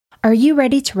Are you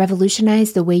ready to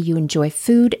revolutionize the way you enjoy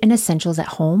food and essentials at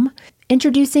home?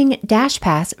 Introducing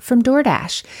DashPass from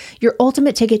DoorDash, your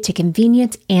ultimate ticket to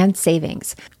convenience and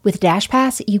savings. With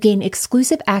DashPass, you gain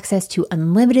exclusive access to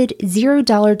unlimited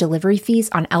 $0 delivery fees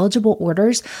on eligible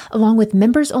orders, along with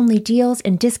members-only deals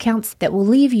and discounts that will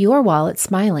leave your wallet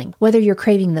smiling. Whether you're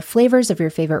craving the flavors of your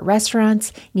favorite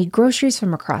restaurants, need groceries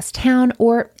from across town,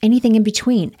 or anything in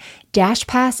between,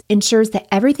 DashPass ensures that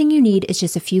everything you need is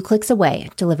just a few clicks away,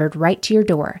 delivered right to your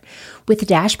door. With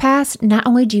DashPass, not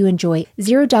only do you enjoy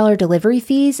 $0 delivery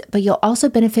fees, but you'll also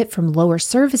benefit from lower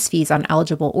service fees on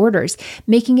eligible orders,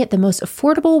 making it the most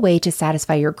affordable way to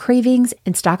satisfy your cravings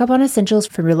and stock up on essentials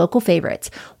from your local favorites.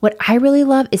 What I really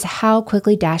love is how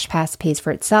quickly DashPass pays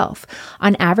for itself.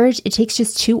 On average, it takes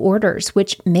just 2 orders,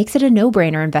 which makes it a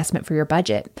no-brainer investment for your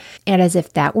budget. And as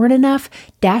if that weren't enough,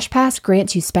 DashPass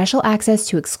grants you special access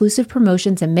to exclusive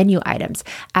promotions and menu items,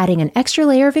 adding an extra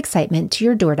layer of excitement to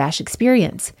your DoorDash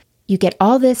experience. You get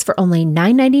all this for only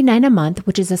 $9.99 a month,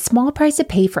 which is a small price to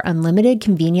pay for unlimited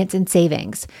convenience and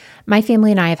savings. My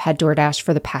family and I have had DoorDash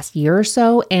for the past year or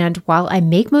so, and while I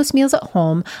make most meals at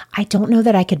home, I don't know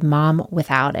that I could mom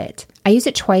without it. I used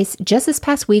it twice just this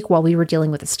past week while we were dealing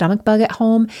with a stomach bug at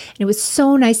home, and it was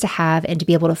so nice to have and to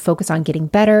be able to focus on getting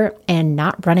better and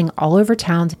not running all over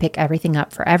town to pick everything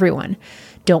up for everyone.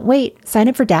 Don't wait. Sign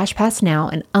up for DashPass now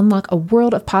and unlock a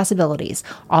world of possibilities,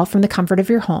 all from the comfort of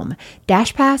your home.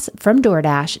 DashPass from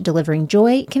DoorDash, delivering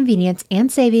joy, convenience,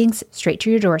 and savings straight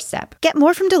to your doorstep. Get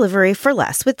more from delivery for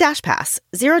less with DashPass.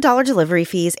 $0 delivery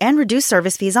fees and reduced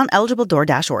service fees on eligible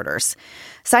DoorDash orders.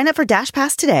 Sign up for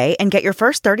DashPass today and get your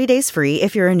first 30 days free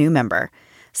if you're a new member.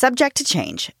 Subject to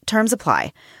change. Terms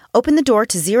apply. Open the door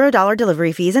to $0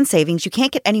 delivery fees and savings you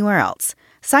can't get anywhere else.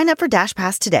 Sign up for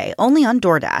DashPass today only on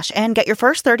DoorDash and get your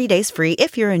first 30 days free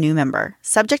if you're a new member.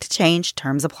 Subject to change.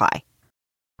 Terms apply.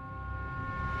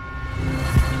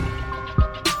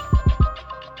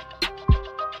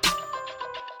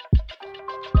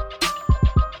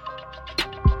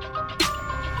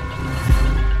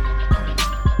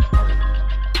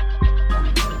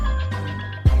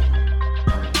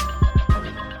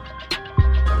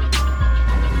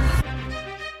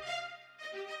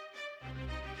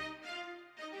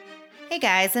 Hey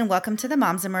guys, and welcome to the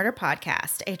Moms and Murder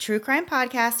Podcast, a true crime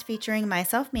podcast featuring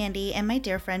myself, Mandy, and my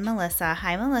dear friend, Melissa.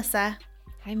 Hi, Melissa.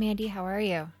 Hi, Mandy. How are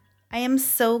you? I am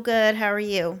so good. How are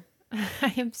you?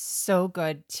 I am so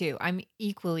good, too. I'm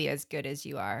equally as good as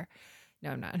you are.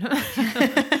 No, I'm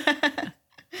not.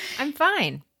 I'm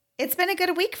fine. It's been a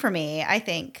good week for me, I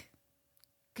think.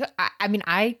 I mean,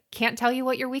 I can't tell you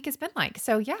what your week has been like.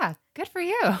 So, yeah, good for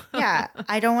you. Yeah,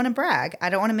 I don't want to brag. I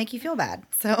don't want to make you feel bad.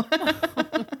 So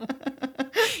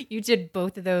you did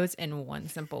both of those in one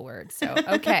simple word. So,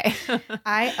 okay.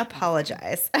 I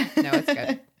apologize. No, it's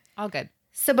good. All good.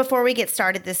 So before we get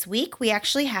started this week, we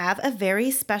actually have a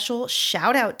very special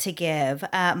shout out to give.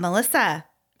 Melissa,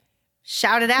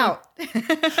 shout it out.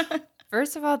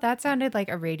 First of all, that sounded like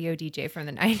a radio DJ from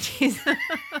the 90s.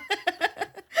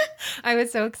 I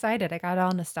was so excited. I got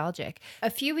all nostalgic. A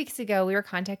few weeks ago, we were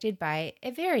contacted by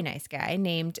a very nice guy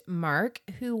named Mark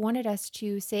who wanted us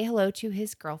to say hello to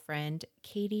his girlfriend,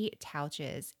 Katie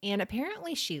Touches. And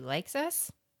apparently she likes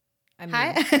us. I mean,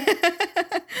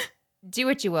 Hi. Do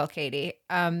what you will, Katie.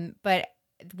 But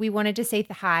we wanted to say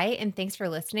hi and thanks for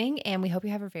listening. And we hope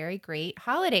you have a very great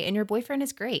holiday. And your boyfriend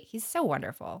is great. He's so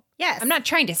wonderful. Yes. I'm not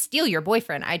trying to steal your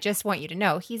boyfriend. I just want you to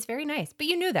know he's very nice. But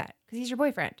you knew that because he's your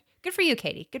boyfriend. Good for you,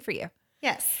 Katie. Good for you.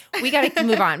 Yes. We got to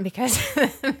move on because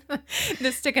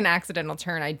this took an accidental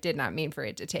turn I did not mean for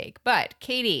it to take. But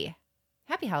Katie,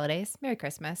 happy holidays. Merry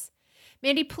Christmas.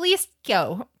 Mandy, please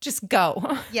go. Just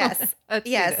go. Yes.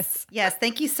 Yes. Yes.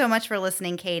 Thank you so much for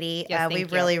listening, Katie. Yes, we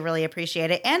really, really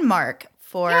appreciate it. And Mark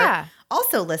for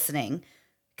also listening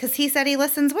because he said he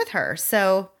listens with her.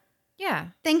 So yeah,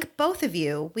 thank both of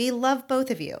you. We love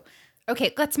both of you.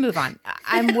 Okay, let's move on.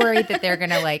 I'm worried that they're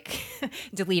going to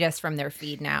delete us from their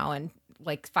feed now and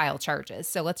file charges.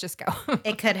 So let's just go.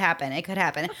 It could happen.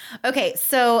 Okay.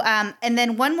 So, and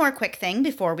then one more quick thing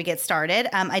before we get started.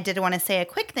 I did want to say a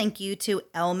quick thank you to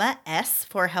Elma S.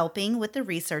 for helping with the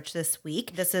research this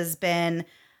week. This has been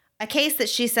a case that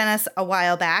she sent us a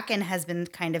while back and has been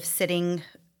kind of sitting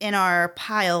in our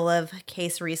pile of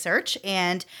case research.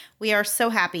 And we are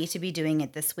so happy to be doing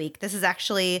it this week. This is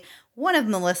actually one of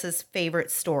Melissa's favorite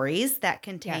stories that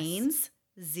contains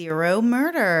zero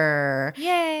murder.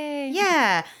 Yay!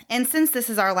 Yeah. And since this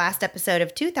is our last episode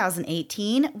of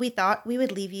 2018, we thought we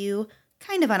would leave you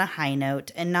kind of on a high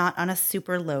note and not on a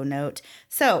super low note.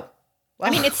 So, I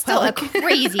mean, it's still a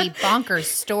crazy bonkers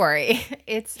story.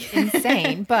 It's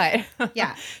insane, but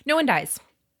yeah, no one dies.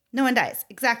 No one dies.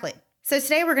 Exactly. So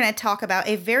today we're going to talk about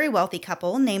a very wealthy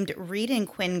couple named Reed and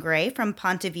Quinn Gray from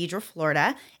Ponte Vedra,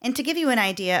 Florida. And to give you an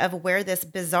idea of where this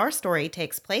bizarre story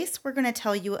takes place, we're going to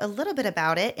tell you a little bit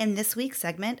about it in this week's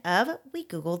segment of We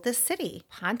Googled This City.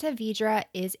 Ponte Vedra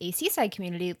is a seaside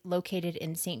community located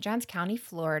in St. Johns County,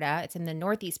 Florida. It's in the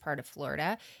northeast part of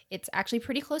Florida. It's actually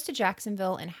pretty close to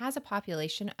Jacksonville and has a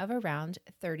population of around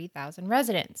 30,000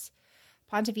 residents.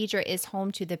 Ponte Vedra is home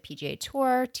to the PGA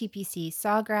Tour, TPC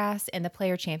Sawgrass, and the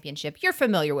Player Championship. You're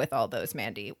familiar with all those,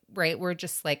 Mandy, right? We're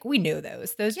just like, we know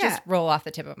those. Those just roll off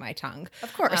the tip of my tongue.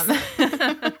 Of course. So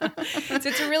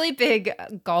it's a really big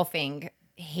golfing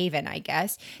haven, I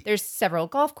guess. There's several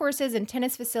golf courses and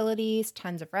tennis facilities,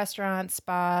 tons of restaurants,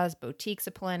 spas, boutiques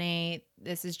aplenty.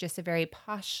 This is just a very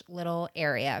posh little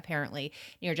area, apparently,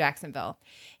 near Jacksonville.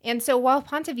 And so while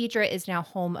Ponte Vedra is now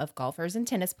home of golfers and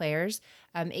tennis players,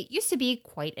 it used to be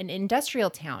quite an industrial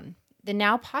town. The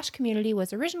now posh community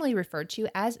was originally referred to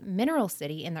as Mineral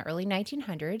City in the early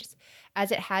 1900s,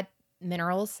 as it had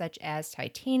minerals such as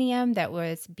titanium that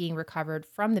was being recovered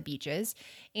from the beaches.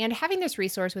 And having this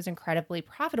resource was incredibly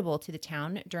profitable to the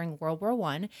town during World War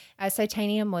I, as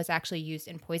titanium was actually used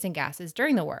in poison gases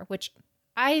during the war, which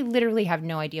I literally have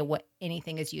no idea what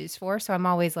anything is used for. So I'm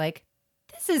always like,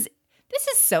 this is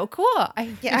so cool.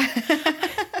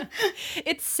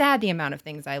 It's sad the amount of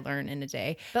things I learn in a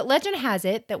day. But legend has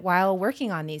it that while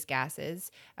working on these gases,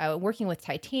 working with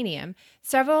titanium,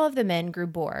 several of the men grew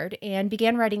bored and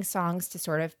began writing songs to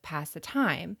sort of pass the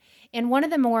time. And one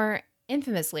of the more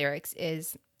infamous lyrics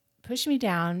is, "Push me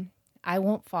down, I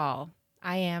won't fall.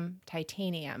 I am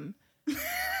titanium."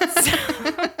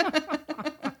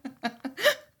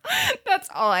 That's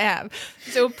all I have.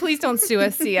 So please don't sue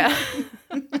us, Sia.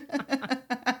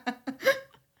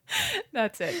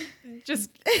 That's it.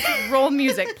 Just roll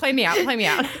music. Play me out. Play me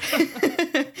out.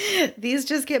 These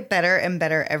just get better and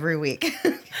better every week.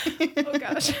 Oh,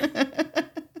 gosh.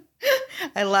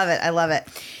 I love it. I love it.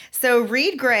 So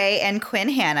Reed Gray and Quinn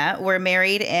Hanna were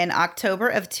married in October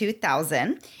of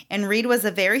 2000, and Reed was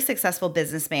a very successful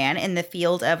businessman in the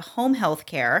field of home health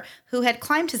care who had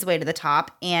climbed his way to the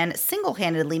top and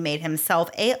single-handedly made himself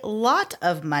a lot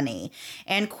of money.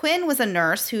 And Quinn was a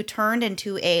nurse who turned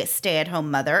into a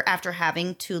stay-at-home mother after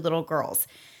having 2 little girls.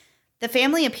 The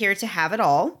family appeared to have it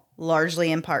all,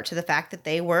 largely in part to the fact that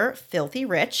they were filthy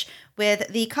rich, with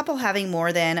the couple having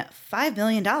more than $5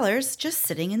 million just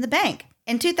sitting in the bank.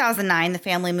 In 2009, the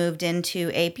family moved into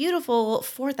a beautiful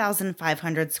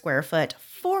 4,500 square foot,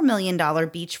 $4 million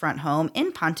beachfront home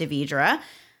in Ponte Vedra.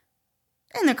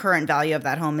 And the current value of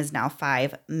that home is now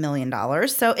 $5 million.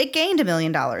 So it gained $1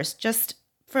 million just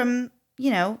from,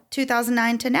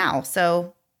 2009 to now.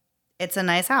 So it's a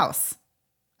nice house.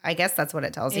 I guess that's what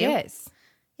it tells you. It is.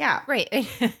 Yeah. Right.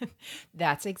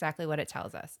 That's exactly what it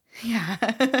tells us. Yeah.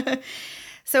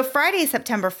 So Friday,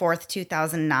 September 4th,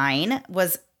 2009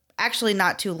 was actually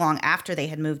not too long after they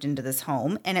had moved into this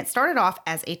home. And it started off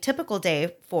as a typical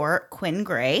day for Quinn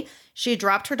Gray. She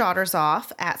dropped her daughters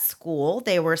off at school.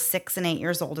 They were 6 and 8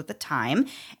 years old at the time.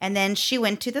 And then she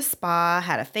went to the spa,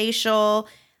 had a facial,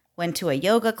 went to a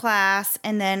yoga class,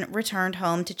 and then returned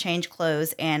home to change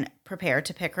clothes and prepare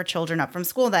to pick her children up from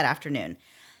school that afternoon.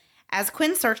 As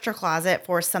Quinn searched her closet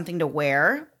for something to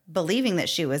wear, believing that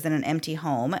she was in an empty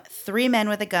home, 3 men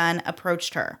with a gun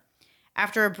approached her.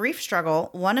 After a brief struggle,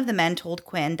 one of the men told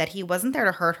Quinn that he wasn't there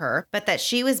to hurt her, but that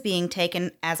she was being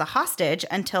taken as a hostage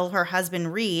until her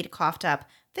husband Reed coughed up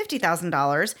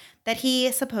 $50,000 that he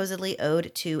supposedly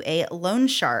owed to a loan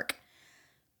shark.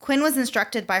 Quinn was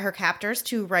instructed by her captors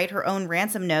to write her own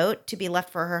ransom note to be left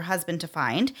for her husband to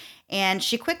find, and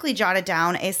she quickly jotted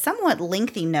down a somewhat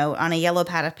lengthy note on a yellow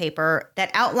pad of paper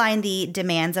that outlined the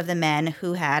demands of the men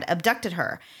who had abducted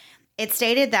her. It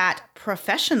stated that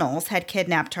professionals had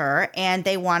kidnapped her and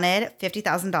they wanted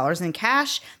 $50,000 in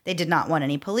cash. They did not want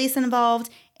any police involved,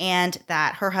 and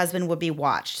that her husband would be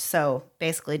watched. So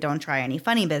basically, don't try any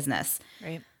funny business.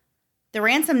 Right. The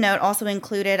ransom note also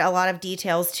included a lot of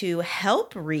details to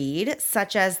help Reed,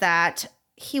 such as that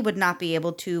he would not be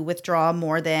able to withdraw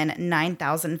more than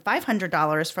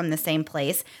 $9,500 from the same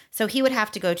place. So he would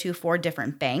have to go to 4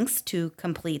 different banks to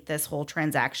complete this whole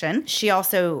transaction. She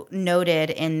also noted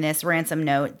in this ransom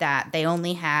note that they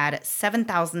only had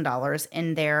 $7,000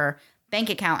 in their bank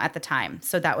account at the time.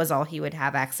 So that was all he would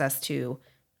have access to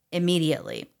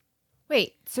immediately.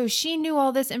 Wait, so she knew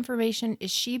all this information. Is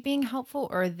she being helpful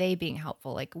or are they being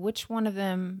helpful? Like, which one of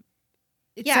them?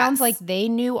 It sounds like they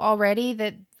knew already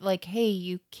that, like, hey,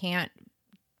 you can't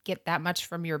get that much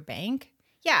from your bank.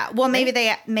 Yeah. Well, maybe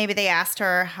they asked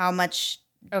her how much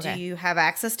do you have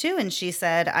access to, and she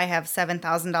said, I have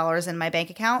 $7,000 in my bank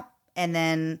account, and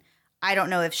then I don't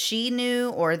know if she knew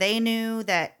or they knew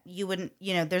that you wouldn't,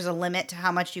 there's a limit to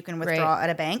how much you can withdraw at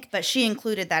a bank. But she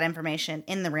included that information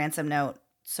in the ransom note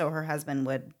so her husband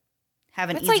would have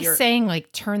an easier. It's like saying,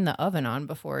 like, turn the oven on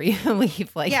before you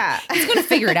leave. Like, yeah. He's going to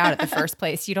figure it out at the first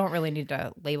place. You don't really need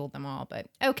to label them all, but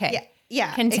okay.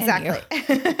 Yeah, Continue.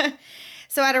 exactly.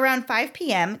 So at around 5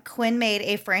 p.m., Quinn made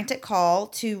a frantic call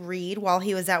to Reed while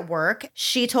he was at work.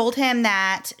 She told him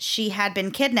that she had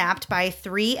been kidnapped by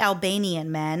 3 Albanian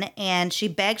men, and she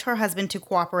begged her husband to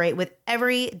cooperate with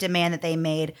every demand that they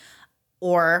made,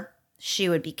 or she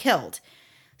would be killed.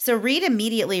 So Reed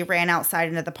immediately ran outside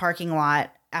into the parking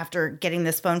lot after getting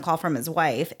this phone call from his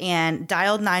wife and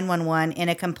dialed 911 in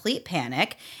a complete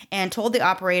panic and told the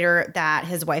operator that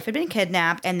his wife had been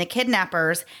kidnapped and the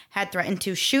kidnappers had threatened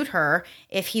to shoot her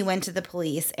if he went to the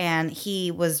police. And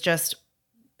he was just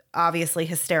obviously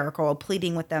hysterical,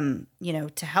 pleading with them,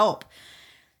 to help.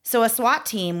 So a SWAT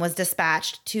team was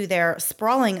dispatched to their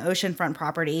sprawling oceanfront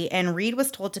property, and Reed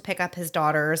was told to pick up his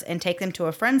daughters and take them to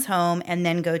a friend's home and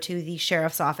then go to the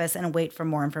sheriff's office and wait for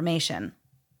more information.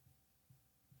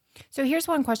 So here's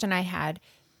one question I had.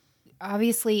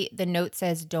 Obviously, the note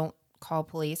says don't call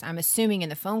police. I'm assuming in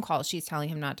the phone call, she's telling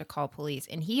him not to call police,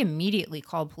 and he immediately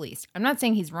called police. I'm not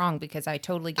saying he's wrong because I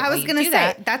totally get I was going to say,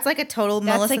 that. That's like a total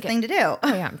Melissa thing to do. Oh,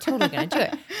 yeah, I'm totally going to do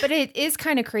it. But it is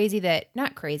kind of crazy that,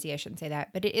 not crazy, I shouldn't say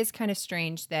that, but it is kind of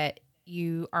strange that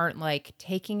you aren't like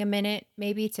taking a minute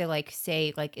maybe to like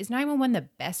say, like, is 911 the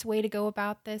best way to go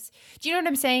about this? Do you know what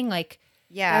I'm saying? Like,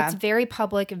 yeah, that's very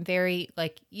public and very,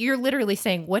 like, you're literally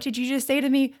saying, what did you just say to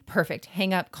me? Perfect.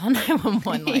 Hang up, call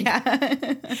 911. Like,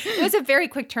 it was a very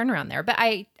quick turnaround there. But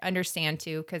I understand,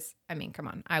 too, because, I mean, come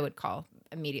on. I would call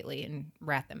immediately and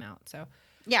rat them out. So,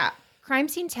 yeah. Crime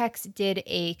scene techs did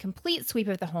a complete sweep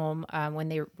of the home when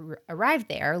they arrived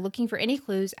there, looking for any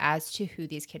clues as to who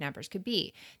these kidnappers could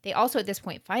be. They also, at this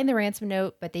point, find the ransom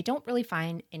note, but they don't really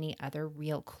find any other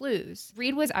real clues.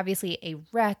 Reed was obviously a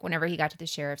wreck whenever he got to the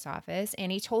sheriff's office,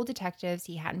 and he told detectives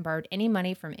he hadn't borrowed any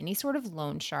money from any sort of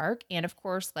loan shark. And of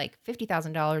course, like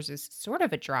 $50,000 is sort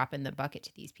of a drop in the bucket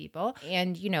to these people.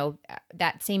 And,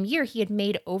 that same year, he had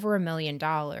made over $1 million.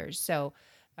 So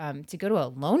to go to a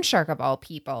loan shark of all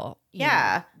people,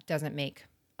 doesn't make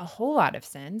a whole lot of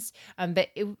sense. But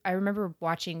I remember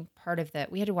watching part of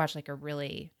we had to watch like a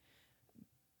really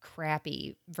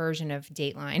crappy version of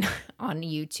Dateline on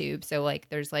YouTube. So like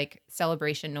there's like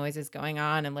celebration noises going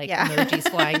on and like emojis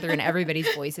flying through and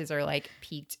everybody's voices are like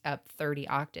peaked up 30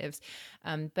 octaves.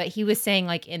 But he was saying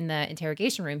like in the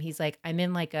interrogation room, he's like, I'm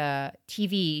in like a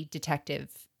TV detective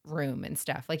room and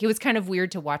stuff. Like it was kind of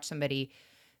weird to watch somebody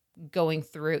going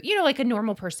through, like a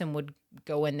normal person would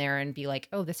go in there and be like,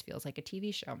 oh, this feels like a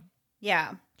TV show.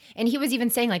 Yeah. And he was even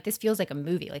saying like, this feels like a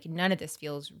movie. Like none of this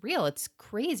feels real. It's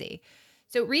crazy.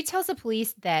 So Reed tells the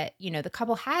police that, the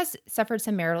couple has suffered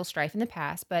some marital strife in the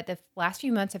past, but the last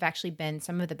few months have actually been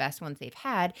some of the best ones they've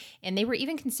had. And they were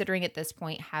even considering at this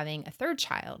point having a third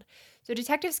child. So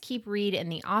detectives keep Reed in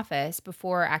the office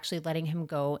before actually letting him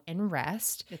go and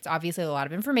rest. It's obviously a lot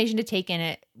of information to take in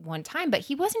at one time, but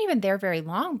he wasn't even there very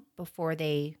long before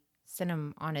they sent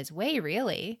him on his way,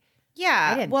 really.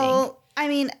 Yeah. I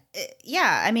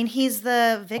mean, he's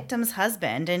the victim's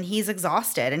husband and he's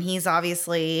exhausted and he's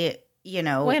obviously,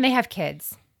 Well, and they have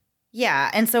kids. Yeah.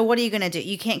 And so what are you going to do?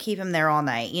 You can't keep him there all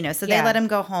night, so they let him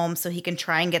go home so he can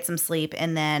try and get some sleep.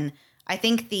 And then I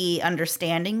think the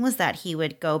understanding was that he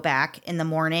would go back in the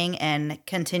morning and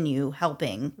continue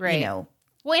helping, right.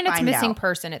 Well, and it's missing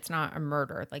person. It's not a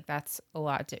murder. Like that's a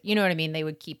lot you know what I mean? They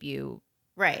would keep you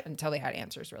right until they had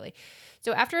answers, really.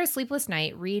 So after a sleepless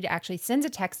night, Reed actually sends a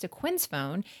text to Quinn's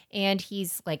phone and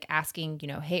he's like asking,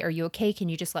 hey, are you okay? Can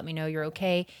you just let me know you're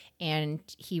okay? And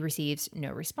he receives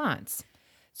no response.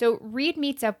 So Reed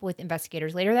meets up with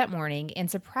investigators later that morning,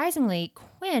 and surprisingly,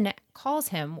 Quinn calls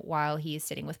him while he is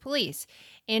sitting with police.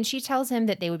 And she tells him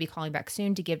that they would be calling back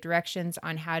soon to give directions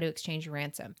on how to exchange a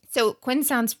ransom. So Quinn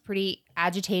sounds pretty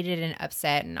agitated and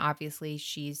upset, and obviously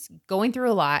she's going through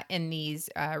a lot in these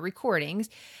recordings.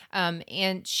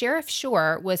 And Sheriff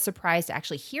Shore was surprised to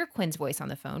actually hear Quinn's voice on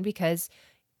the phone because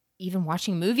even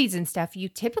watching movies and stuff, you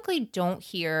typically don't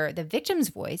hear the victim's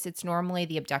voice. It's normally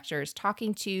the abductors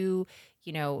talking to,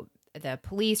 the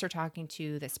police or talking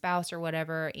to the spouse or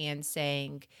whatever and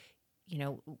saying,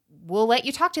 we'll let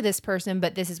you talk to this person,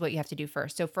 but this is what you have to do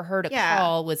first. So for her to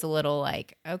call was a little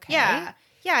like, okay. Yeah.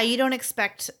 Yeah. You don't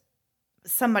expect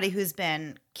somebody who's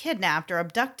been kidnapped or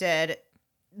abducted.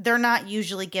 They're not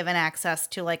usually given access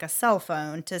to like a cell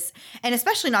phone and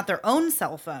especially not their own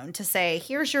cell phone to say,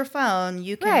 here's your phone.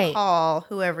 You can call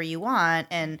whoever you want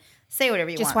and say whatever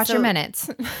you want. Just watch your minutes.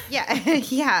 Yeah.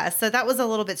 Yeah. So that was a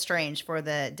little bit strange for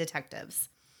the detectives.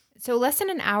 So less than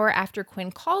an hour after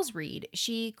Quinn calls Reed,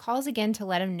 she calls again to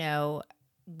let him know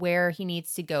where he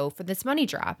needs to go for this money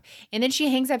drop. And then she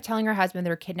hangs up telling her husband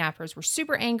their kidnappers were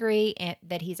super angry and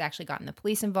that he's actually gotten the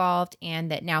police involved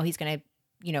and that now he's going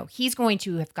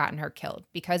to have gotten her killed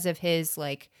because of his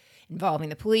involving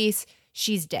the police.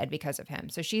 She's dead because of him.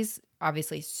 So she's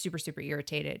obviously super, super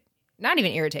irritated. Not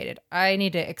even irritated. I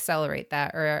need to accelerate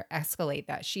that or escalate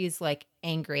that. She's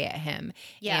angry at him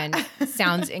and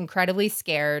sounds incredibly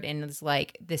scared and is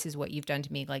like, this is what you've done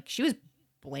to me. She was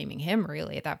blaming him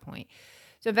really at that point.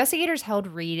 So investigators held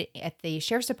Reed at the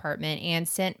sheriff's department and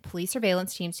sent police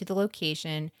surveillance teams to the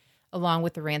location along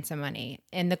with the ransom money.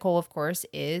 And the goal, of course,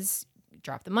 is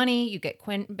drop the money, you get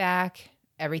Quinn back,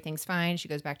 everything's fine. She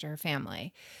goes back to her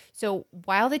family. So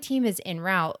while the team is en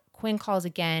route, Quinn calls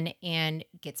again and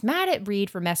gets mad at Reed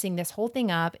for messing this whole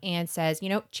thing up and says,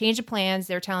 change the plans.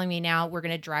 They're telling me now we're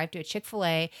going to drive to a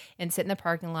Chick-fil-A and sit in the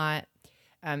parking lot.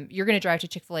 You're going to drive to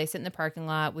Chick-fil-A, sit in the parking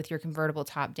lot with your convertible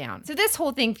top down. So this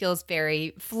whole thing feels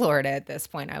very Florida at this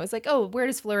point. I was like, oh, where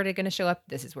is Florida going to show up?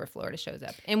 This is where Florida shows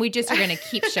up. And we just are going to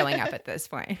keep showing up at this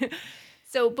point.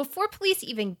 So before police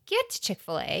even get to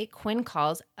Chick-fil-A, Quinn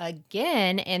calls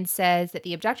again and says that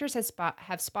the abductors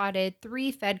have spotted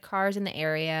 3 Fed cars in the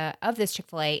area of this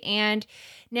Chick-fil-A, and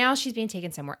now she's being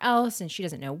taken somewhere else, and she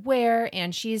doesn't know where,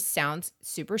 and she sounds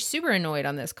super, super annoyed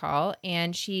on this call,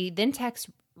 and she then texts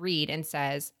Reed and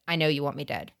says, I know you want me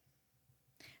dead.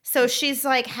 So she's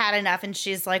had enough and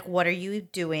she's like, what are you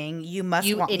doing? You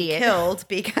must want idiot. me killed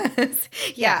because,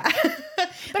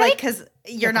 but because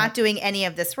you're not doing any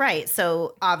of this right.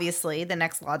 So obviously the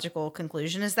next logical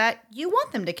conclusion is that you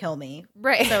want them to kill me.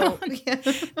 Right. So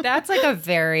that's a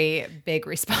very big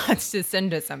response to send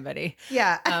to somebody.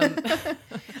 Yeah.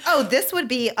 Oh, this would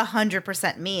be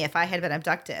 100% me if I had been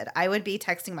abducted. I would be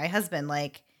texting my husband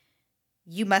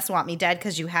you must want me dead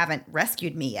because you haven't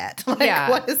rescued me yet.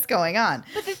 What is going on?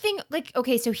 But the thing,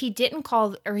 okay, so he did call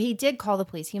the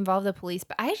police. He involved the police,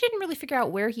 but I didn't really figure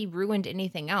out where he ruined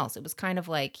anything else. It was kind of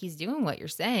he's doing what you're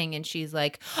saying. And she's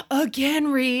like,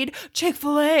 again, Reed,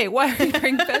 Chick-fil-A. Why are you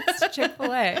bringing that to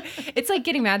Chick-fil-A? It's like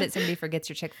getting mad that somebody forgets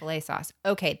your Chick-fil-A sauce.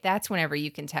 Okay, that's whenever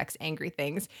you can text angry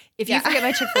things. If you forget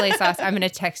my Chick-fil-A sauce, I'm going to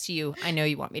text you, I know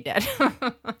you want me dead.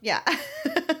 Yeah.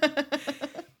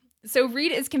 So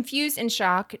Reed is confused and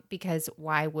shocked because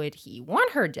why would he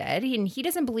want her dead? And he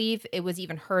doesn't believe it was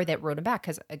even her that wrote him back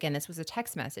because, again, this was a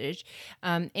text message.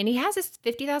 And he has his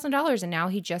 $50,000 and now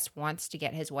he just wants to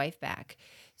get his wife back.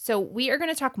 So we are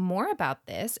going to talk more about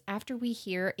this after we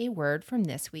hear a word from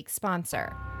this week's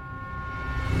sponsor.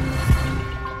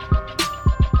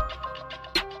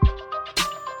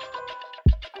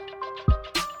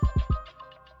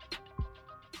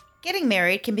 Getting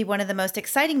married can be one of the most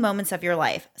exciting moments of your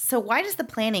life, so why does the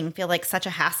planning feel like such a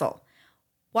hassle?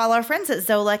 While our friends at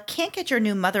Zola can't get your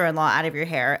new mother-in-law out of your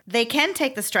hair, they can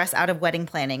take the stress out of wedding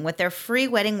planning with their free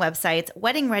wedding websites,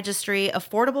 wedding registry,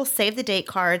 affordable save-the-date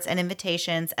cards and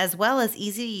invitations, as well as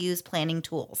easy-to-use planning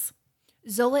tools.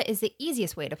 Zola is the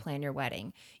easiest way to plan your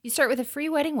wedding. You start with a free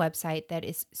wedding website that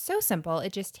is so simple,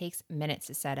 it just takes minutes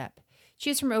to set up.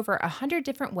 Choose from over 100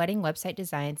 different wedding website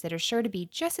designs that are sure to be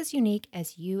just as unique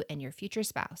as you and your future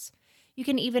spouse. You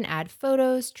can even add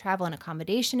photos, travel and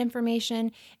accommodation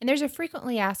information, and there's a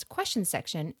frequently asked questions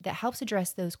section that helps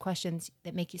address those questions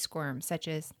that make you squirm, such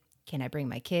as, can I bring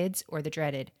my kids? Or the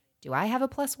dreaded, do I have a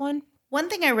 +1? One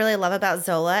thing I really love about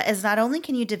Zola is not only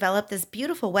can you develop this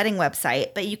beautiful wedding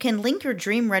website, but you can link your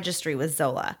dream registry with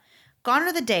Zola. Gone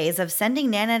are the days of sending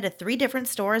Nana to 3 different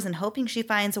stores and hoping she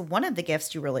finds one of the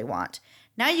gifts you really want.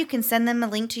 Now you can send them a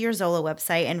link to your Zola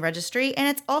website and registry, and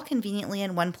it's all conveniently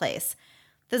in one place.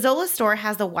 The Zola store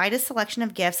has the widest selection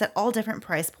of gifts at all different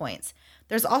price points.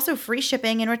 There's also free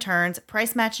shipping and returns,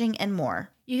 price matching, and more.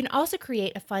 You can also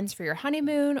create a funds for your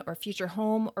honeymoon or future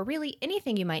home or really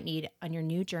anything you might need on your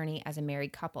new journey as a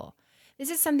married couple.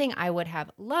 This is something I would have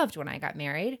loved when I got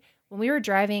married. When we were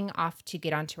driving off to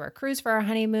get onto our cruise for our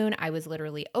honeymoon, I was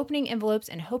literally opening envelopes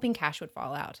and hoping cash would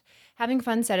fall out. Having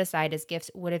funds set aside as gifts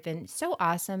would have been so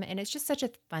awesome, and it's just such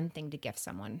a fun thing to gift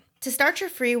someone. To start your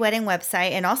free wedding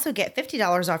website and also get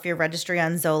 $50 off your registry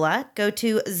on Zola, go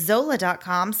to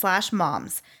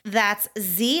zola.com/moms. That's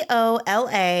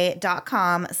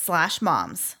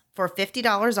ZOLA.com/moms for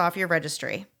 $50 off your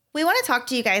registry. We want to talk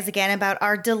to you guys again about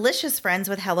our delicious friends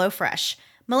with HelloFresh.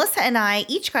 Melissa and I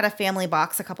each got a family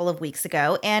box a couple of weeks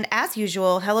ago, and as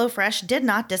usual, HelloFresh did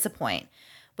not disappoint.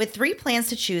 With 3 plans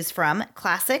to choose from,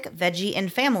 classic, veggie,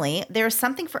 and family, there's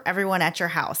something for everyone at your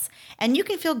house. And you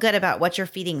can feel good about what you're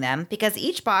feeding them because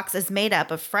each box is made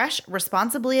up of fresh,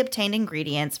 responsibly obtained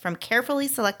ingredients from carefully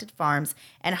selected farms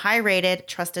and high-rated,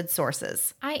 trusted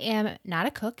sources. I am not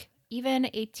a cook, even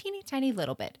a teeny tiny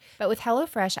little bit. But with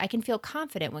HelloFresh, I can feel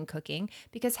confident when cooking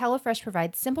because HelloFresh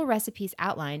provides simple recipes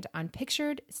outlined on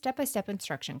pictured step-by-step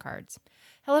instruction cards.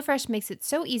 HelloFresh makes it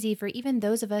so easy for even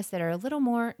those of us that are a little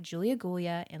more Julia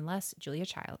Gulia and less Julia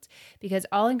Childs because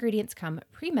all ingredients come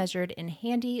pre-measured in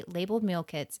handy labeled meal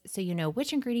kits so you know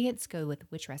which ingredients go with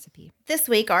which recipe. This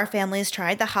week, our families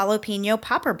tried the jalapeno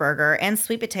popper burger and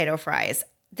sweet potato fries.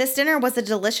 This dinner was a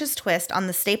delicious twist on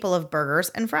the staple of burgers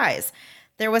and fries.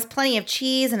 There was plenty of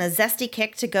cheese and a zesty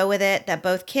kick to go with it that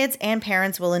both kids and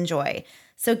parents will enjoy.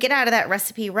 So get out of that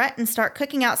recipe rut and start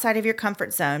cooking outside of your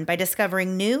comfort zone by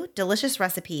discovering new, delicious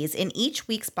recipes in each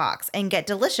week's box and get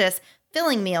delicious,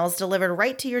 filling meals delivered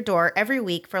right to your door every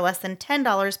week for less than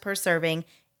 $10 per serving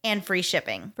and free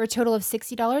shipping. For a total of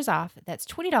 $60 off, that's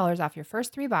 $20 off your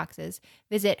first 3 boxes,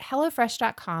 visit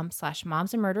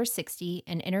HelloFresh.com/momsandmurder60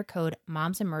 and enter code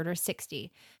momsandmurder60.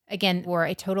 Again, for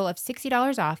a total of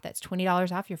 $60 off, that's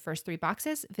 $20 off your first 3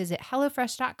 boxes, visit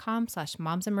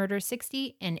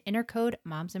HelloFresh.com/momsandmurder60 and enter code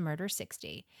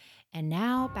momsandmurder60. And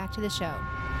now back to the show.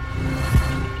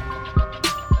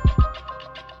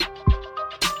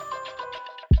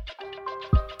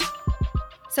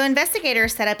 So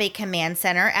investigators set up a command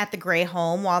center at the Gray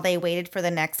home while they waited for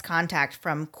the next contact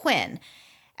from Quinn.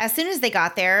 As soon as they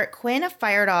got there, Quinn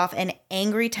fired off an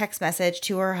angry text message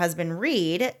to her husband,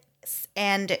 Reed,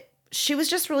 and she was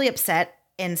just really upset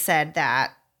and said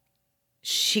that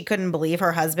she couldn't believe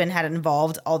her husband had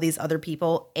involved all these other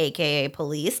people, aka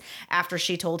police, after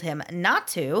she told him not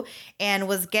to, and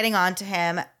was getting on to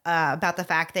him about the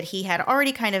fact that he had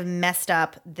already kind of messed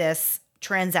up this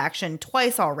transaction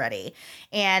twice already.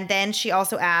 And then she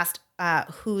also asked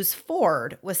whose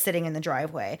Ford was sitting in the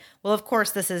driveway. Well, of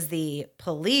course, this is the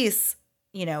police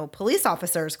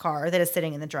officer's car that is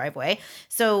sitting in the driveway.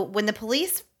 So when the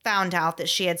police found out that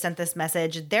she had sent this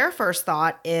message, their first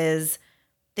thought is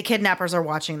the kidnappers are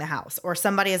watching the house or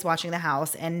somebody is watching the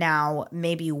house and now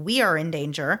maybe we are in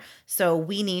danger. So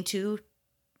we need to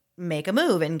make a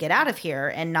move and get out of here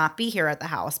and not be here at the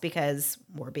house because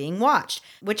we're being watched,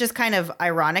 which is kind of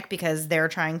ironic because they're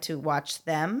trying to watch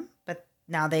them, but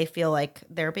now they feel like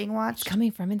they're being watched.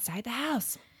 Coming from inside the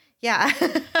house. Yeah.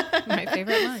 My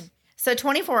favorite line. So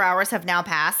 24 hours have now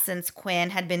passed since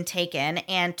Quinn had been taken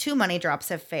and 2 money drops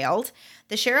have failed.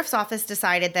 The sheriff's office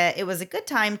decided that it was a good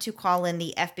time to call in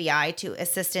the FBI to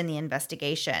assist in the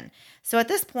investigation. So at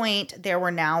this point, there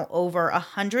were now over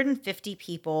 150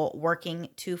 people working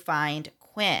to find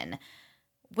Quinn,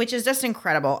 which is just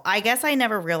incredible. I guess I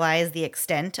never realized the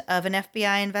extent of an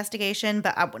FBI investigation,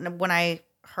 but when I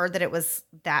heard that it was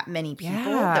that many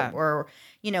people that were,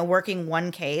 working one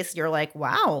case, you're like,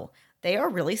 wow. They are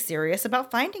really serious about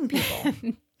finding people.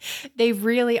 They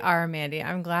really are, Mandy.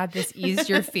 I'm glad this eased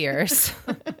your fears.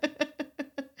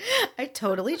 I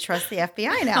totally trust the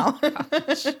FBI now. Oh,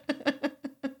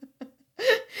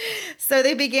 So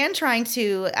they began trying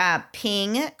to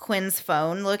ping Quinn's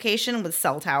phone location with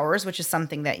cell towers, which is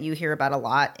something that you hear about a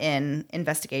lot in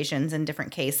investigations in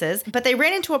different cases. But they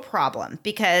ran into a problem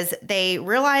because they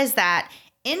realized that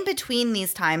in between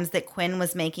these times that Quinn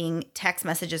was making text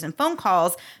messages and phone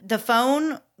calls, the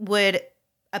phone would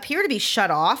appear to be shut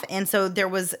off. And so there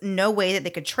was no way that they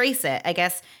could trace it. I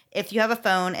guess if you have a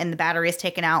phone and the battery is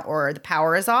taken out or the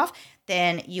power is off,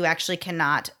 then you actually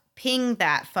cannot ping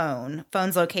that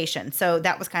phone's location. So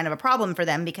that was kind of a problem for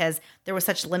them because there was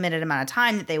such limited amount of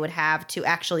time that they would have to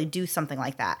actually do something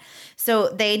like that. So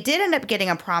they did end up getting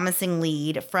a promising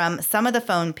lead from some of the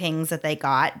phone pings that they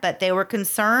got, but they were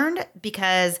concerned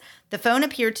because the phone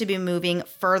appeared to be moving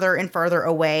further and further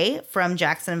away from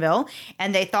Jacksonville,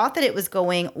 and they thought that it was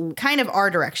going kind of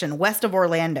our direction, west of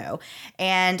Orlando.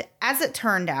 And as it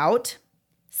turned out,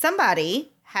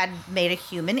 somebody had made a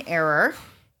human error.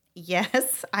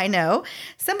 Yes, I know.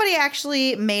 Somebody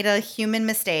actually made a human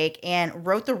mistake and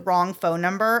wrote the wrong phone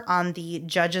number on the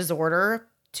judge's order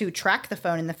to track the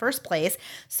phone in the first place.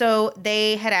 So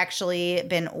they had actually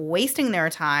been wasting their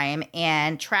time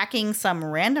and tracking some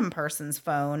random person's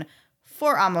phone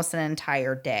for almost an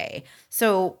entire day.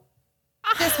 So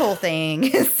this whole thing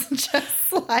is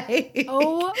just like,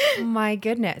 oh my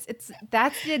goodness.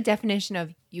 That's the definition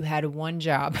of you had one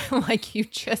job. Like you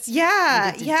just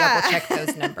needed to double check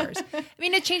those numbers. I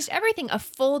mean, it changed everything. A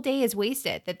full day is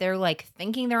wasted that they're like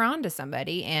thinking they're on to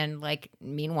somebody. And like,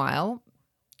 meanwhile,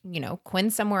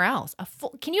 Quinn's somewhere else.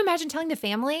 Can you imagine telling the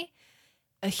family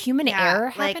a human error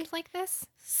happened like this?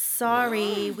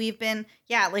 Sorry, we've been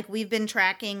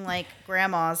tracking like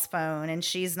grandma's phone and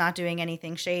she's not doing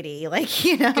anything shady. Like,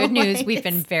 you know, good news. Like, we've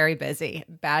been very busy.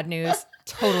 Bad news.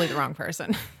 Totally the wrong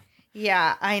person.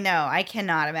 Yeah, I know. I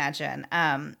cannot imagine.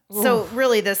 So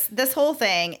really this whole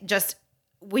thing, just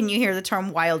when you hear the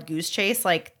term wild goose chase,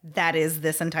 like that is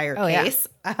this entire case.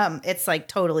 Yeah. It's like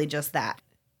totally just that.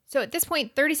 So at this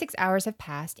point, 36 hours have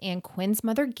passed, and Quinn's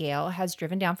mother, Gail, has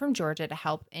driven down from Georgia to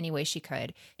help any way she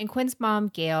could. And Quinn's mom,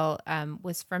 Gail,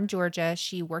 was from Georgia.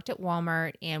 She worked at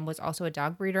Walmart and was also a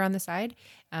dog breeder on the side.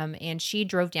 And she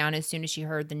drove down as soon as she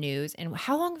heard the news. And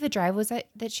how long of a drive was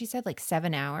that she said? Like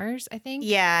 7 hours, I think?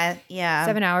 Yeah.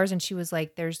 7 hours. And she was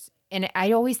like, and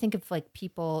I always think of like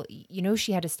people, you know,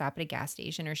 she had to stop at a gas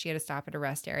station or she had to stop at a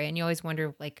rest area. And you always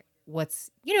wonder like,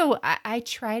 I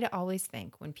try to always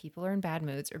think when people are in bad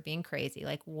moods or being crazy,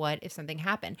 like what if something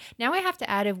happened? Now I have to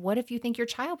add what if you think your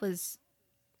child was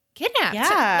kidnapped?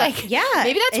 Yeah.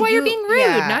 Maybe that's why you're being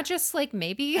rude. Not just like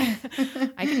maybe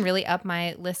I can really up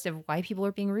my list of why people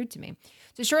are being rude to me.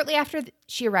 So shortly after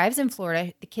she arrives in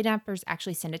Florida, the kidnappers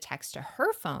actually send a text to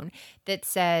her phone that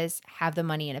says, have the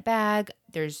money in a bag.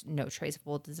 There's no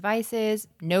traceable devices,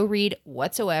 no read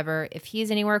whatsoever. If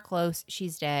he's anywhere close,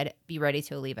 she's dead. Be ready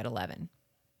to leave at 11.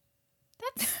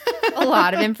 That's a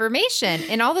lot of information.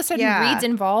 And all of a sudden, Reed's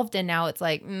involved. And now it's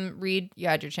like, Reed, you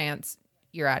had your chance.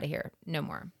 You're out of here. No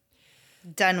more.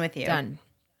 Done with you. Done.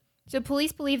 So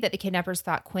police believe that the kidnappers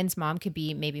thought Quinn's mom could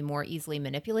be maybe more easily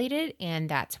manipulated, and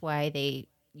that's why they,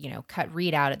 cut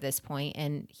Reed out at this point,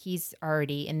 and he's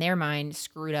already, in their mind,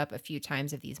 screwed up a few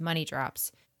times of these money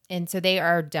drops, and so they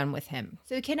are done with him.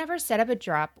 So the kidnappers set up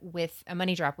a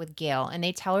money drop with Gail, and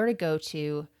they tell her to go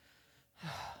to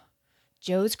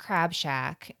Joe's Crab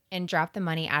Shack and drop the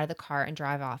money out of the car and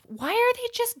drive off. Why are they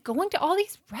just going to all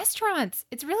these restaurants?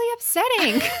 It's really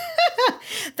upsetting.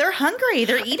 They're hungry.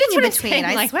 They're eating in between,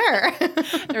 I swear.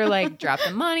 They're like, drop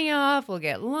the money off. We'll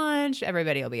get lunch.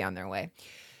 Everybody will be on their way.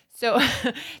 So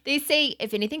they say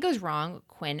if anything goes wrong,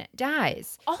 Quinn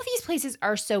dies. All these places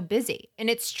are so busy.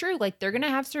 And it's true. Like they're going to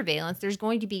have surveillance. There's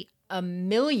going to be a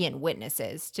million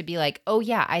witnesses to be like, oh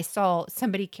yeah, I saw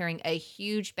somebody carrying a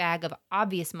huge bag of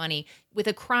obvious money with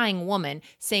a crying woman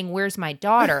saying, where's my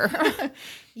daughter?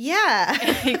 Yeah.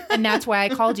 And that's why I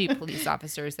called you police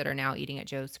officers that are now eating at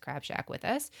Joe's Crab Shack with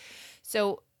us.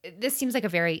 So this seems like a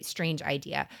very strange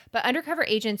idea, but undercover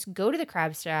agents go to the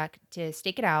Crab Shack to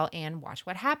stake it out and watch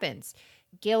what happens.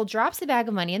 Gail drops the bag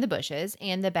of money in the bushes,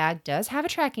 and the bag does have a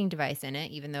tracking device in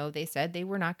it, even though they said they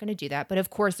were not going to do that. But of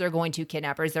course, they're going to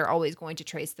kidnappers. They're always going to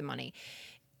trace the money.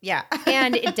 Yeah.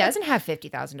 And it doesn't have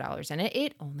 $50,000 in it.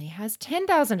 It only has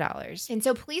 $10,000. And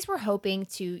so police were hoping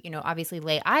to, obviously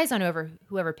lay eyes on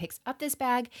whoever picks up this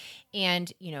bag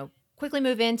and, quickly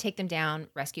move in, take them down,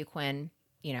 rescue Quinn,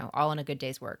 all in a good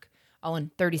day's work, all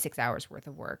in 36 hours worth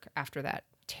of work after that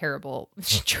terrible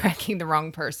tracking the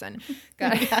wrong person.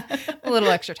 Got a little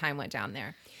extra time went down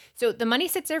there. So the money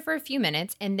sits there for a few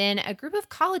minutes, and then a group of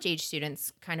college age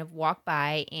students kind of walk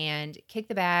by and kick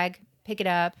the bag, pick it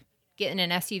up, get in an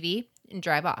SUV and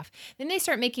drive off. Then they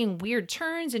start making weird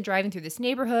turns and driving through this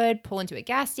neighborhood, pull into a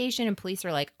gas station, and police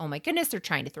are like, oh my goodness, they're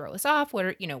trying to throw us off.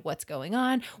 What's going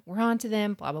on? We're on to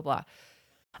them, blah, blah, blah.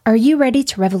 Are you ready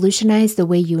to revolutionize the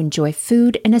way you enjoy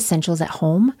food and essentials at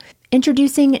home?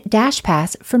 Introducing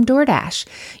DashPass from DoorDash,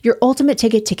 your ultimate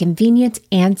ticket to convenience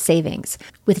and savings.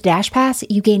 With DashPass,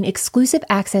 you gain exclusive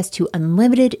access to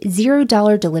unlimited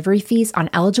 $0 delivery fees on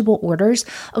eligible orders,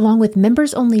 along with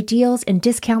members-only deals and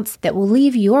discounts that will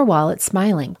leave your wallet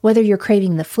smiling. Whether you're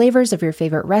craving the flavors of your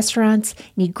favorite restaurants,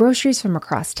 need groceries from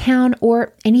across town,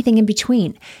 or anything in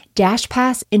between,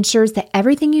 DashPass ensures that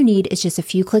everything you need is just a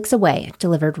few clicks away,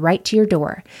 delivered right to your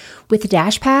door. With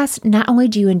DashPass, not only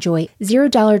do you enjoy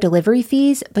 $0 delivery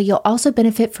fees, but you'll also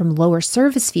benefit from lower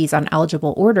service fees on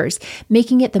eligible orders,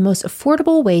 making it the most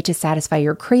affordable way to satisfy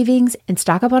your cravings and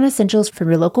stock up on essentials from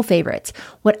your local favorites.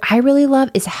 What I really love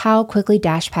is how quickly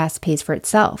DashPass pays for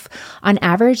itself. On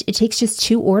average, it takes just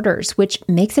 2 orders, which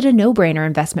makes it a no-brainer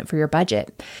investment for your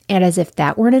budget. And as if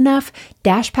that weren't enough,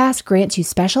 DashPass grants you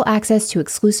special access to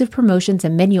exclusive promotions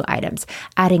and menu items,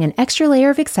 adding an extra layer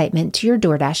of excitement to your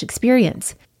DoorDash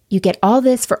experience. You get all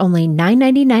this for only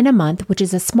 $9.99 a month, which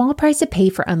is a small price to pay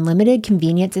for unlimited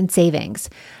convenience and savings.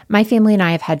 My family and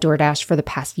I have had DoorDash for the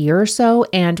past year or so,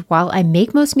 and while I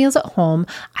make most meals at home,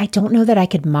 I don't know that I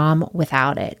could mom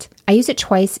without it. I used it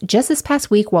twice just this past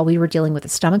week while we were dealing with a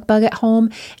stomach bug at home,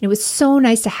 and it was so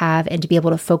nice to have and to be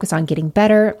able to focus on getting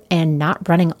better and not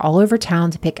running all over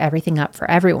town to pick everything up for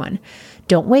everyone.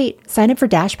 Don't wait. Sign up for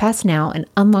Dash Pass now and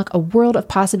unlock a world of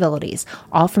possibilities,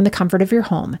 all from the comfort of your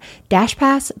home. Dash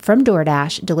Pass from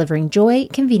DoorDash, delivering joy,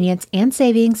 convenience, and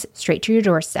savings straight to your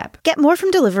doorstep. Get more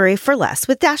from delivery for less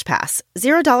with Dash Pass.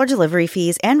 $0 delivery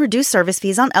fees and reduced service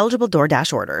fees on eligible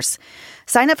DoorDash orders.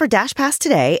 Sign up for Dash Pass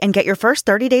today and get your first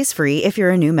 30 days free if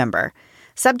you're a new member.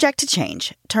 Subject to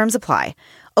change. Terms apply.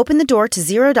 Open the door to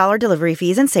 $0 delivery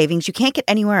fees and savings you can't get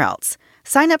anywhere else.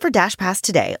 Sign up for Dash Pass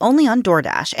today, only on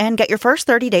DoorDash, and get your first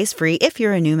 30 days free if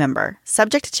you're a new member.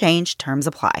 Subject to change. Terms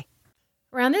apply.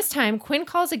 Around this time, Quinn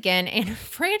calls again and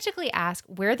frantically asks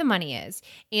where the money is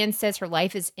and says her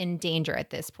life is in danger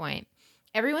at this point.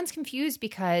 Everyone's confused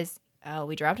because, oh,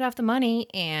 we dropped off the money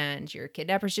and your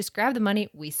kidnappers just grabbed the money.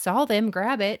 We saw them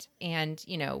grab it. And,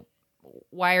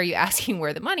 why are you asking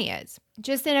where the money is?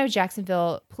 Just then, a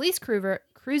Jacksonville police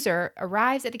cruiser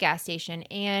arrives at the gas station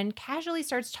and casually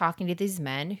starts talking to these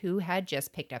men who had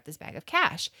just picked up this bag of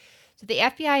cash. So the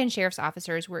FBI and sheriff's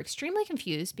officers were extremely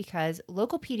confused because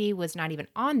local PD was not even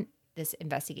on this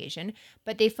investigation,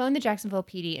 but they phoned the Jacksonville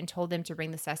PD and told them to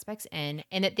bring the suspects in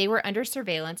and that they were under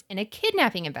surveillance in a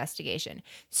kidnapping investigation.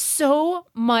 So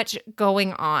much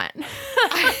going on.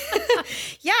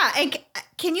 Yeah, and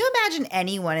can you imagine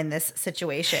anyone in this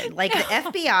situation? Like, the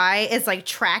FBI is like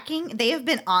tracking. They have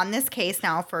been on this case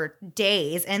now for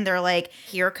days, and they're like,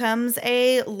 here comes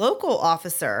a local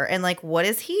officer, and like, what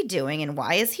is he doing, and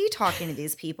why is he talking to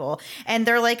these people? And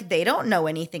they're like, they don't know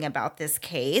anything about this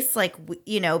case, like,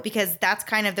 because that's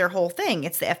kind of their whole thing.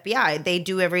 It's the FBI. They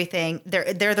do everything.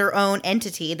 They're their own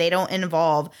entity. They don't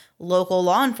involve local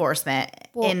law enforcement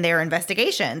in their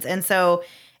investigations, and so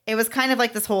it was kind of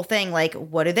like this whole thing, like,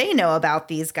 what do they know about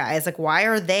these guys? Like, why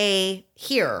are they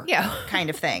here? Yeah. Kind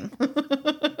of thing.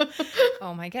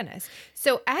 Oh, my goodness.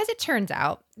 So as it turns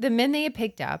out, the men they had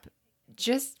picked up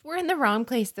just were in the wrong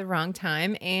place at the wrong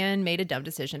time and made a dumb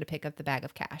decision to pick up the bag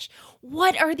of cash.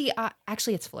 What are the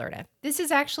actually, it's Florida. This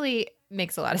is actually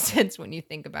makes a lot of sense when you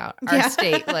think about our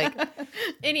state. Like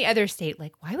any other state,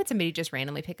 like, why would somebody just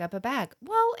randomly pick up a bag?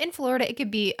 Well, in Florida, it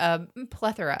could be a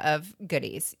plethora of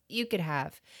goodies. You could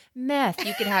have meth,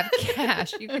 you could have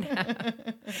cash, you could have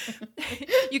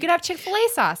Chick-fil-A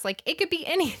sauce. Like, it could be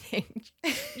anything.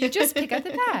 You just pick up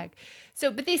the bag. So,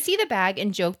 but they see the bag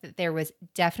and joke that there was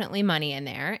definitely money in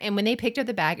there. And when they picked up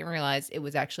the bag and realized it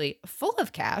was actually full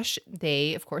of cash,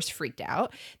 they, of course, freaked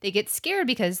out. They get scared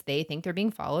because they think they're being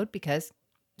followed because,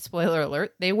 spoiler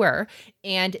alert, they were.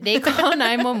 And they call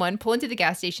 911, pull into the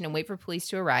gas station and wait for police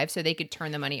to arrive so they could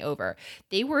turn the money over.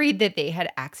 They worried that they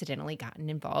had accidentally gotten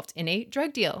involved in a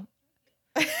drug deal.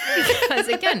 Because,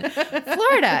 again,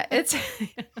 Florida, it's...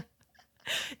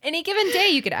 Any given day,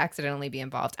 you could accidentally be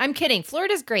involved. I'm kidding.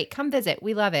 Florida's great. Come visit.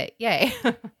 We love it. Yay.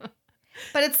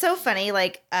 But it's so funny,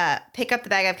 like, pick up the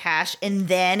bag of cash and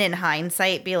then in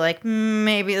hindsight be like,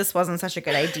 maybe this wasn't such a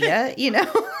good idea,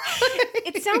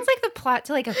 It sounds like the plot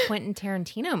to like a Quentin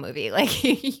Tarantino movie. Like,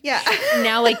 yeah.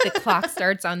 Now like the clock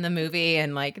starts on the movie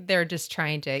and like they're just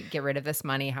trying to get rid of this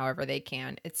money however they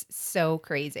can. It's so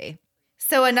crazy.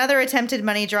 So another attempted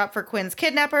money drop for Quinn's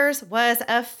kidnappers was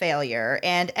a failure,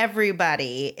 and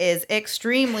everybody is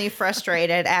extremely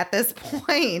frustrated at this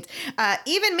point.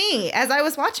 Even me, as I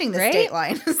was watching this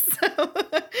Dateline.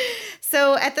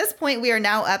 So at this point, we are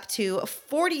now up to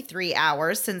 43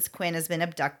 hours since Quinn has been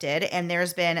abducted, and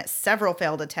there's been several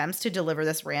failed attempts to deliver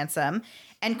this ransom.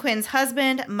 And Quinn's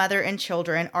husband, mother, and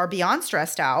children are beyond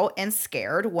stressed out and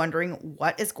scared, wondering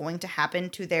what is going to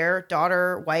happen to their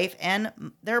daughter, wife, and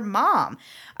their mom.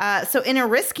 So in a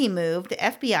risky move, the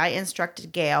FBI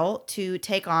instructed Gail to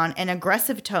take on an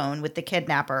aggressive tone with the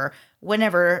kidnapper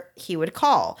whenever he would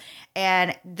call.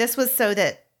 And this was so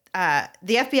that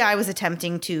the FBI was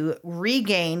attempting to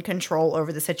regain control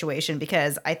over the situation,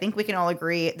 because I think we can all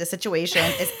agree the situation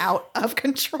is out of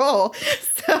control.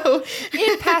 So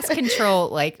it passed control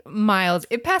like miles.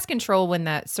 It passed control when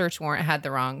that search warrant had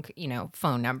the wrong,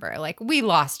 phone number. Like, we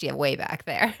lost you way back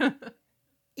there.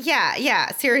 Yeah,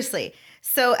 seriously.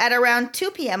 So at around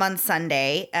 2 p.m. on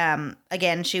Sunday,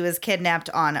 again, she was kidnapped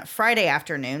on Friday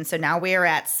afternoon. So now we are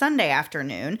at Sunday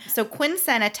afternoon. So Quinn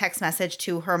sent a text message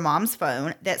to her mom's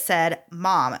phone that said,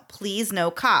 "Mom, please no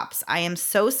cops. I am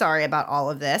so sorry about all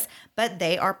of this, but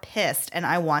they are pissed and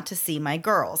I want to see my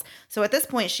girls." So at this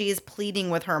point, she's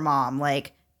pleading with her mom,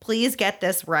 like, please get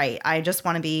this right. I just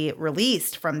want to be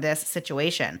released from this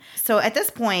situation. So at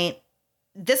this point,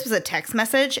 this was a text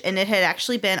message, and it had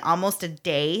actually been almost a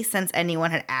day since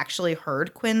anyone had actually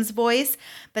heard Quinn's voice.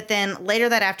 But then later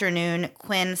that afternoon,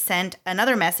 Quinn sent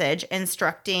another message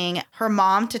instructing her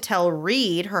mom to tell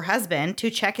Reed, her husband, to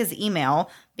check his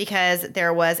email because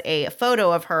there was a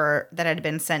photo of her that had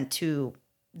been sent to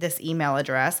this email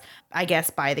address, I guess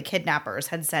by the kidnappers,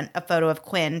 had sent a photo of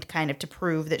Quinn kind of to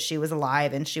prove that she was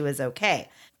alive and she was okay.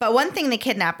 But one thing the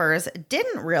kidnappers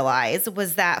didn't realize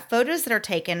was that photos that are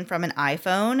taken from an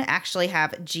iPhone actually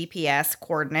have GPS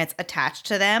coordinates attached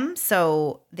to them.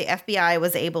 So the FBI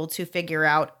was able to figure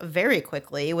out very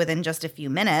quickly, within just a few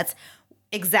minutes,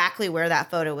 exactly where that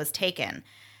photo was taken.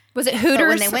 Was it Hooters?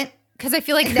 When they went, because I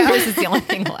feel like Hooters is the only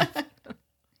thing left.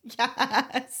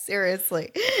 Yeah,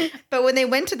 seriously. But when they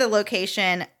went to the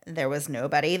location, there was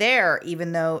nobody there,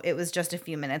 even though it was just a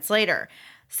few minutes later.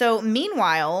 So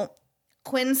meanwhile,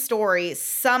 Quinn's story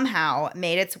somehow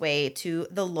made its way to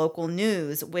the local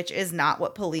news, which is not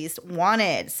what police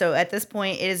wanted. So at this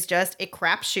point, it is just a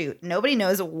crapshoot. Nobody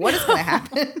knows what is going to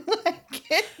happen.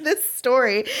 In this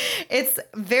story, it's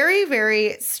very,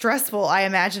 very stressful, I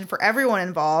imagine, for everyone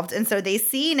involved. And so they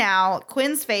see now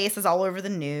Quinn's face is all over the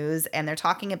news, and they're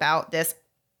talking about this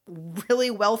really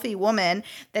wealthy woman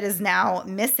that is now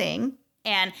missing.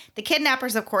 And the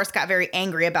kidnappers, of course, got very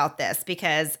angry about this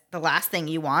because the last thing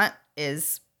you want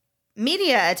is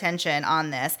media attention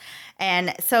on this.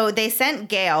 And so they sent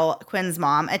Gail, Quinn's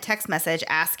mom, a text message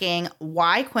asking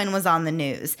why Quinn was on the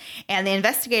news. And the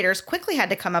investigators quickly had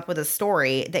to come up with a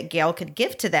story that Gail could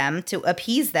give to them to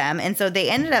appease them. And so they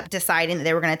ended up deciding that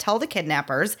they were going to tell the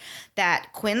kidnappers that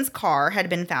Quinn's car had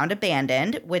been found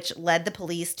abandoned, which led the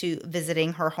police to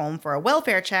visiting her home for a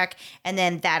welfare check. And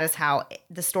then that is how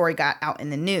the story got out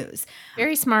in the news.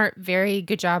 Very smart, very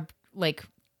good job, like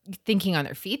thinking on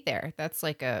their feet there. That's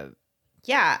like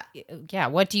yeah.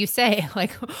 What do you say?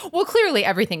 Like, well, clearly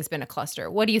everything's been a cluster.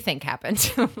 What do you think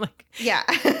happened? Like, yeah.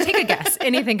 Take a guess.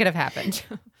 Anything could have happened.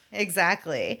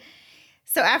 Exactly.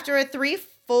 So after 3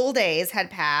 full days had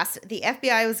passed, the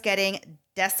FBI was getting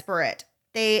desperate.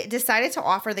 They decided to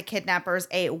offer the kidnappers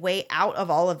a way out of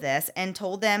all of this and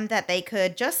told them that they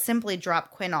could just simply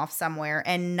drop Quinn off somewhere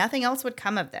and nothing else would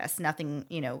come of this. Nothing,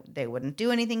 they wouldn't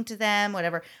do anything to them,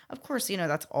 whatever. Of course,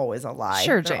 that's always a lie.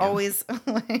 Sure, they're Jan. always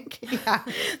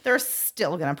they're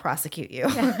still going to prosecute you.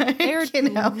 Yeah, they're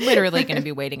literally going to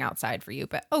be waiting outside for you,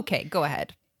 but okay, go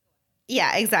ahead.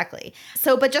 Yeah, exactly.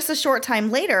 So, but just a short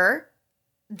time later,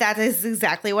 that is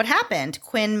exactly what happened.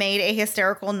 Quinn made a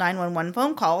hysterical 911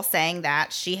 phone call saying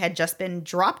that she had just been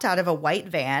dropped out of a white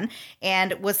van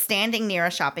and was standing near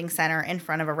a shopping center in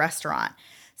front of a restaurant.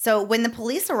 So when the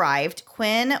police arrived,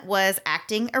 Quinn was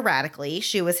acting erratically.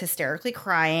 She was hysterically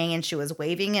crying and she was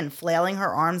waving and flailing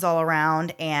her arms all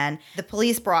around. And the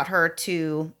police brought her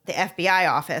to the FBI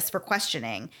office for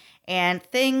questioning. And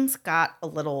things got a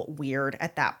little weird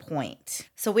at that point.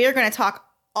 So we are going to talk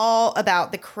all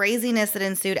about the craziness that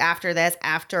ensued after this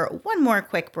after one more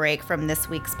quick break from this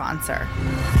week's sponsor.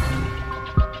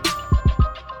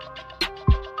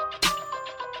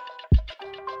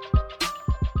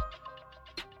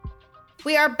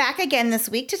 We are back again this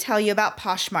week to tell you about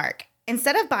Poshmark.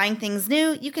 Instead of buying things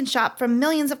new, you can shop from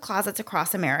millions of closets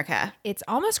across America. It's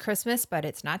almost Christmas, but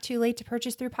it's not too late to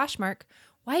purchase through Poshmark.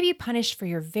 Why be punished for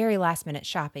your very last minute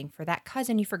shopping for that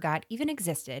cousin you forgot even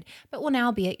existed, but will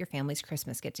now be at your family's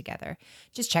Christmas get-together?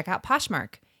 Just check out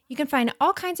Poshmark. You can find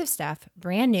all kinds of stuff,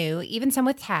 brand new, even some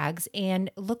with tags,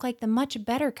 and look like the much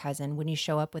better cousin when you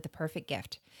show up with the perfect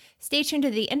gift. Stay tuned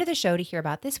to the end of the show to hear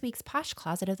about this week's Posh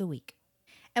Closet of the Week.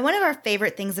 And one of our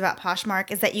favorite things about Poshmark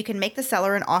is that you can make the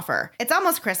seller an offer. It's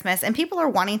almost Christmas, and people are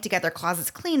wanting to get their closets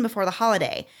clean before the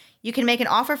holiday. You can make an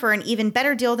offer for an even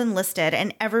better deal than listed,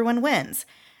 and everyone wins.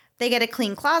 They get a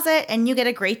clean closet, and you get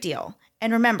a great deal.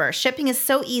 And remember, shipping is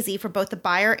so easy for both the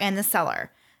buyer and the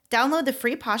seller. Download the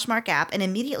free Poshmark app and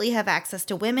immediately have access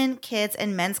to women, kids,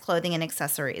 and men's clothing and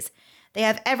accessories. They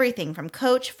have everything from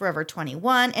Coach, Forever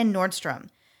 21, and Nordstrom.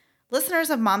 Listeners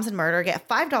of Moms and Murder get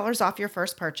 $5 off your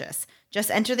first purchase. Just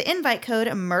enter the invite code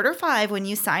MURDER5 when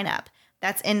you sign up.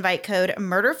 That's invite code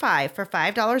MURDER5 for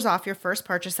 $5 off your first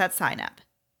purchase at sign up.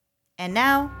 And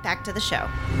now, back to the show.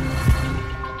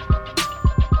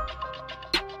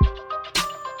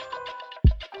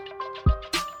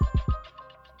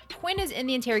 Quinn is in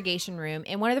the interrogation room,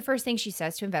 and one of the first things she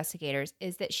says to investigators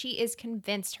is that she is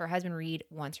convinced her husband Reed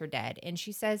wants her dead, and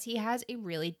she says he has a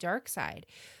really dark side.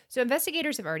 So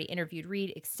investigators have already interviewed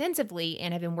Reed extensively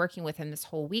and have been working with him this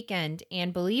whole weekend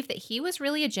and believe that he was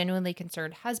really a genuinely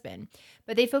concerned husband.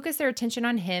 But they focus their attention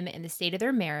on him and the state of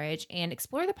their marriage and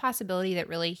explore the possibility that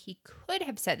really he could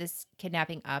have set this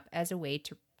kidnapping up as a way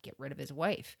to get rid of his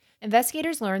wife.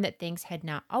 Investigators learned that things had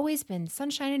not always been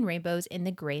sunshine and rainbows in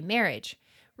the Gray marriage.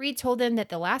 Reed told them that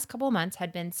the last couple months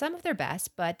had been some of their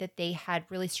best, but that they had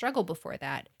really struggled before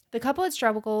that. The couple had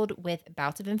struggled with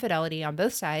bouts of infidelity on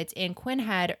both sides, and Quinn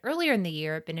had, earlier in the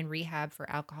year, been in rehab for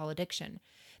alcohol addiction.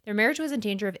 Their marriage was in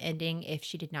danger of ending if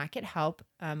she did not get help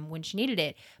when she needed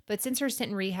it. But since her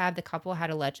stint in rehab, the couple had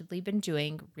allegedly been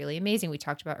doing really amazing. We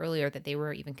talked about earlier that they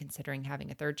were even considering having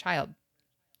a third child.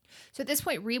 So at this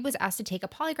point, Reed was asked to take a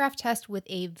polygraph test with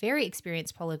a very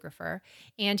experienced polygrapher,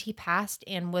 and he passed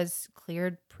and was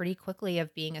cleared pretty quickly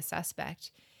of being a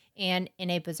suspect. And in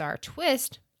a bizarre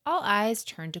twist, all eyes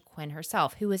turned to Quinn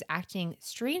herself, who was acting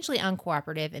strangely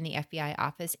uncooperative in the FBI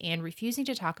office and refusing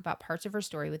to talk about parts of her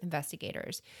story with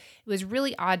investigators. It was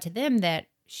really odd to them that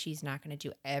she's not going to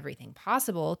do everything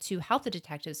possible to help the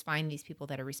detectives find these people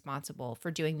that are responsible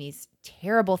for doing these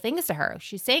terrible things to her.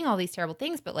 She's saying all these terrible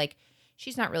things, but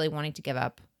she's not really wanting to give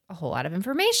up a whole lot of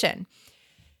information.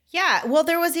 Yeah. Well,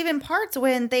 there was even parts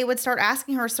when they would start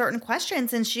asking her certain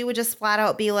questions and she would just flat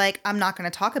out be like, I'm not going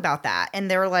to talk about that. And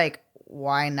they were like,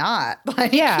 why not?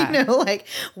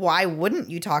 Why wouldn't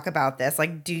you talk about this?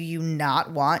 Do you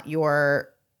not want your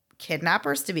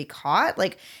kidnappers to be caught?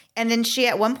 And then she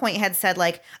at one point had said,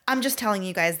 I'm just telling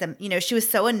you guys she was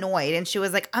so annoyed and she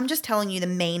was like, I'm just telling you the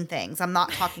main things. I'm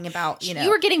not talking about, You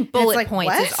were getting bullet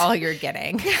points what? Is all you're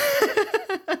getting.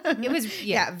 It was,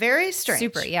 very strange.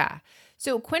 Super, yeah.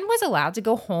 So Quinn was allowed to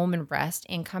go home and rest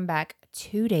and come back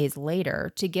 2 days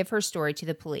later to give her story to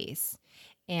the police.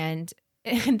 And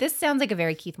this sounds like a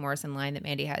very Keith Morrison line that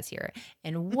Mandy has here.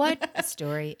 And what a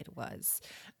story it was.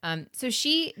 So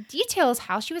she details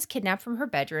how she was kidnapped from her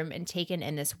bedroom and taken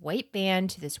in this white van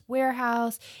to this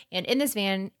warehouse. And in this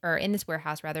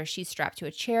warehouse, she's strapped to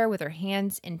a chair with her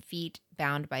hands and feet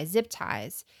bound by zip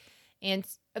ties. And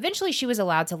eventually she was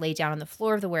allowed to lay down on the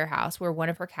floor of the warehouse where one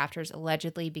of her captors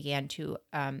allegedly began to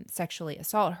sexually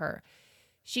assault her.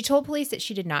 She told police that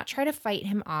she did not try to fight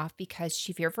him off because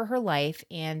she feared for her life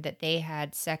and that they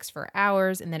had sex for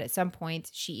hours and that at some points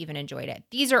she even enjoyed it.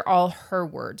 These are all her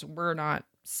words. We're not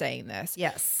saying this.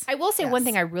 Yes. I will say one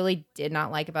thing I really did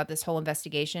not like about this whole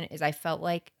investigation is I felt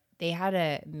like they had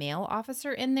a male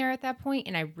officer in there at that point,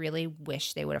 and I really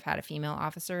wish they would have had a female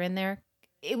officer in there.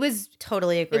 It was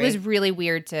totally agree. It was really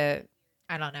weird to,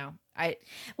 I don't know.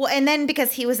 And then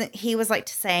because he was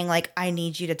saying I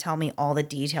need you to tell me all the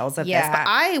details of this, but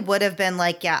I would have been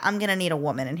I'm going to need a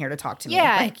woman in here to talk to me.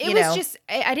 Yeah, it was just,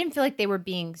 I didn't feel like they were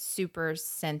being super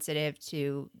sensitive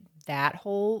to that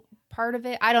whole part of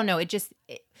it. I don't know.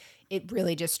 It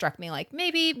really just struck me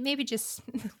maybe just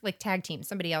tag team,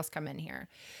 somebody else come in here.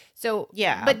 So,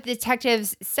 yeah. But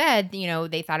detectives said,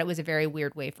 they thought it was a very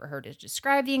weird way for her to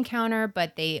describe the encounter,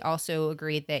 but they also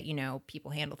agreed that,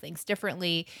 people handle things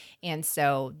differently. And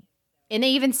they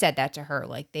even said that to her,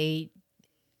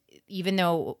 even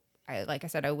though, like I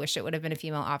said, I wish it would have been a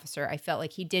female officer, I felt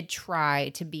like he did try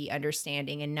to be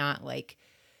understanding and not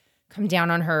come down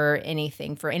on her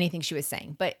for anything she was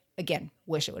saying. But again,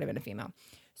 wish it would have been a female.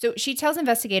 So she tells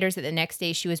investigators that the next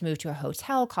day she was moved to a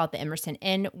hotel called the Emerson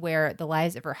Inn, where the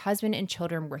lives of her husband and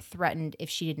children were threatened if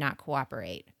she did not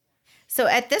cooperate. So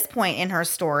at this point in her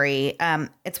story,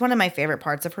 it's one of my favorite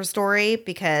parts of her story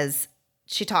because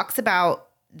she talks about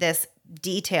this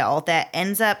detail that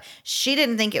ends up, she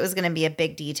didn't think it was going to be a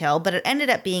big detail, but it ended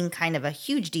up being kind of a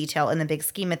huge detail in the big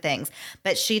scheme of things.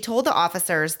 But she told the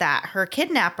officers that her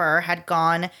kidnapper had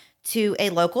gone to a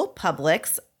local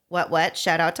Publix. What?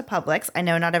 Shout out to Publix. I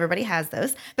know not everybody has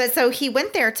those. But so he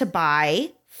went there to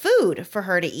buy food for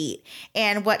her to eat.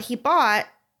 And what he bought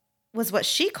was what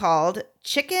she called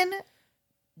chicken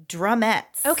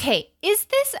drumettes. Okay. Is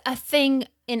this a thing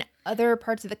in other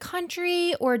parts of the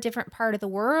country or a different part of the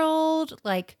world?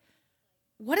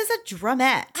 What is a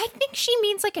drumette? I think she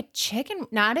means a chicken,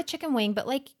 not a chicken wing, but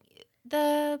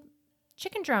the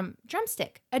chicken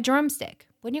drumstick. A drumstick.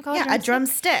 Wouldn't you call it a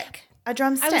drumstick? A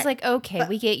drumstick. I was like, okay, but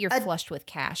we get you're flushed with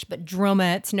cash, but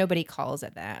drumettes, nobody calls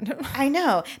it that. I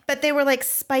know, but they were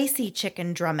spicy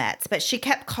chicken drumettes, but she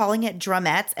kept calling it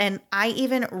drumettes. And I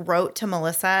even wrote to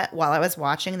Melissa while I was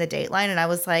watching the Dateline, and I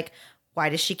was like, why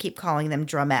does she keep calling them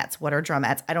drumettes? What are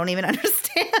drumettes? I don't even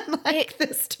understand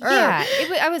this term. Yeah,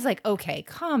 I was like, okay,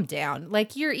 calm down.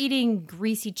 You're eating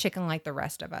greasy chicken like the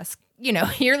rest of us.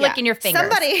 You're licking your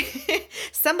fingers.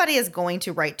 Somebody is going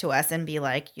to write to us and be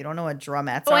like, you don't know what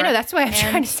drumettes are? I know. That's why I'm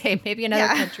trying to say maybe another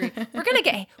country.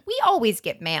 We always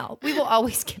get mail. We will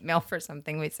always get mail for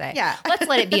something we say. Yeah. Let's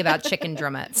let it be about chicken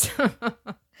drumettes.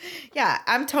 Yeah,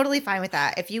 I'm totally fine with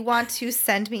that. If you want to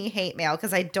send me hate mail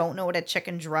because I don't know what a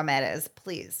chicken drumette is,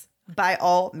 please, by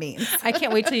all means. I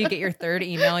can't wait till you get your third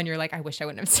email and you're like, I wish I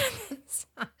wouldn't have said this.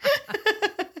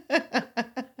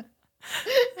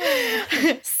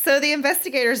 So the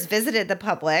investigators visited the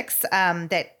Publix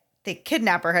that the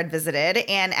kidnapper had visited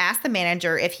and asked the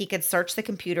manager if he could search the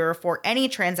computer for any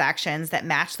transactions that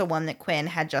matched the one that Quinn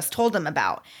had just told him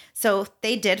about. So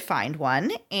they did find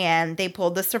one, and they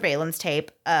pulled the surveillance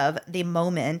tape of the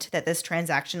moment that this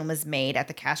transaction was made at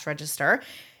the cash register,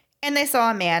 and they saw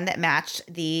a man that matched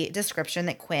the description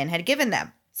that Quinn had given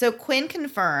them. So Quinn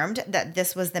confirmed that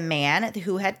this was the man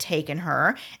who had taken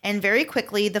her, and very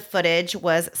quickly the footage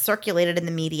was circulated in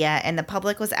the media, and the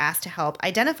public was asked to help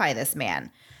identify this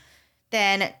man.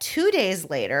 Then 2 days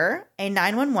later, a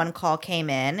 911 call came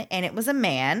in, and it was a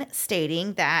man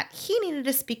stating that he needed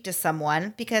to speak to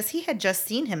someone because he had just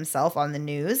seen himself on the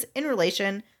news in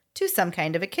relation to some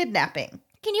kind of a kidnapping.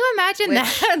 Can you imagine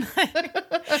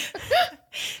that?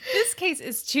 This case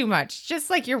is too much. Just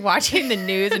like you're watching the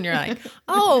news and you're like,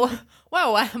 oh,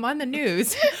 whoa, I'm on the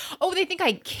news. Oh, they think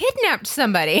I kidnapped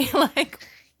somebody. Like,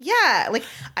 yeah, like,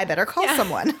 I better call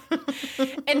someone.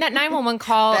 And that 911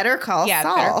 call. Better call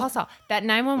Saul. Better call Saul. That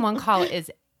 911 call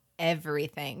is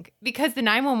everything because the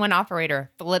 911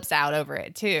 operator flips out over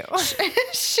it too.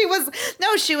 She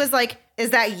was like,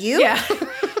 is that you? Yeah.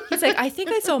 He's like, I think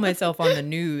I saw myself on the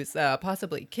news,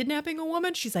 possibly kidnapping a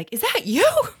woman. She's like, is that you?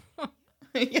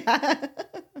 Yeah.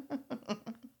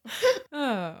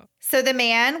 Oh. So the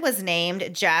man was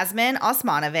named Jasmin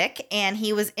Osmanovic, and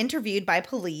he was interviewed by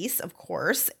police, of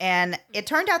course. And it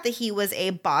turned out that he was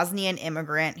a Bosnian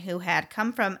immigrant who had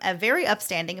come from a very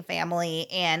upstanding family.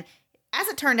 And as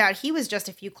it turned out, he was just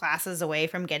a few classes away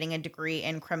from getting a degree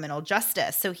in criminal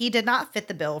justice. So he did not fit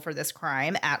the bill for this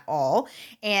crime at all.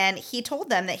 And he told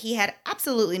them that he had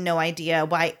absolutely no idea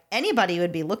why anybody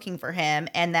would be looking for him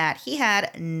and that he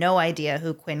had no idea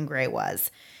who Quinn Gray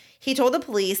was. He told the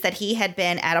police that he had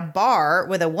been at a bar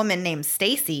with a woman named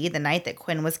Stacy the night that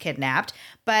Quinn was kidnapped,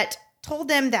 but told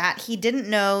them that he didn't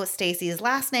know Stacy's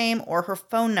last name or her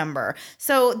phone number.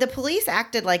 So the police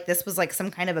acted like this was like some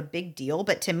kind of a big deal.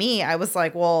 But to me, I was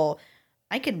like, well,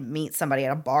 I could meet somebody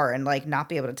at a bar and like not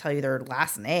be able to tell you their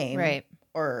last name. Right.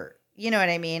 Or, you know what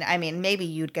I mean? I mean, maybe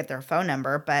you'd get their phone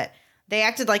number, but they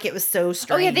acted like it was so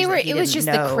strange. Oh yeah, they were. It was just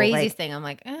the craziest like, thing. I'm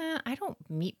like, I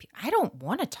don't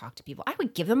want to talk to people. I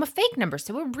would give them a fake number,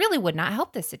 so it really would not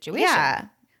help this situation. Yeah.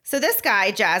 So this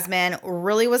guy, Jasmin,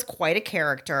 really was quite a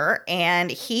character,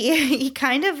 and he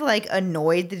kind of like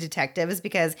annoyed the detectives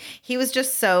because he was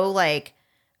just so like,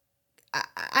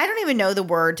 I don't even know the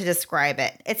word to describe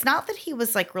it. It's not that he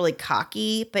was like really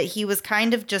cocky, but he was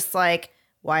kind of just like,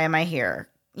 why am I here?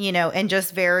 You know, and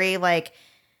just very like,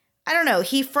 I don't know.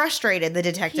 He frustrated the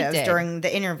detectives during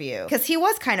the interview because he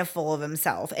was kind of full of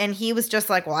himself, and he was just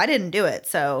like, well, I didn't do it.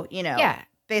 So, you know. Yeah.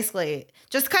 Basically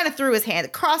just kind of threw his hand,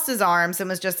 crossed his arms and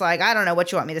was just like, I don't know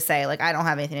what you want me to say. Like, I don't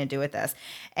have anything to do with this.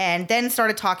 And then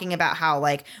started talking about how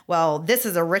like, well, this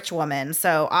is a rich woman.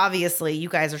 So obviously you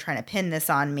guys are trying to pin this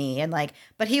on me. And like,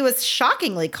 but he was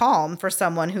shockingly calm for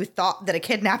someone who thought that a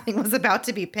kidnapping was about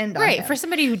to be pinned on him. Right. For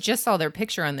somebody who just saw their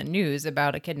picture on the news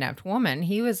about a kidnapped woman,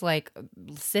 he was like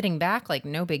sitting back like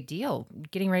no big deal,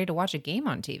 getting ready to watch a game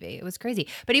on TV. It was crazy.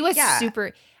 But he was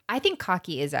super... I think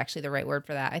cocky is actually the right word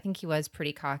for that. I think he was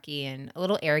pretty cocky and a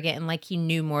little arrogant and like he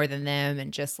knew more than them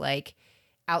and just like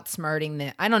outsmarting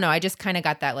them. I don't know. I just kind of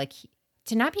got that like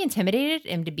to not be intimidated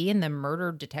and to be in the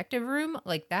murder detective room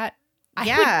like that.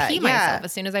 I would pee myself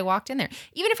as soon as I walked in there.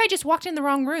 Even if I just walked in the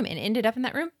wrong room and ended up in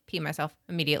that room, pee myself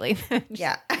immediately.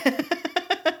 Yeah.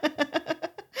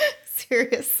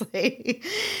 Seriously.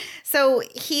 So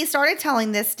he started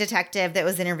telling this detective that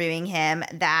was interviewing him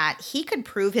that he could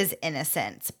prove his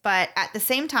innocence. But at the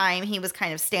same time, he was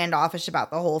kind of standoffish about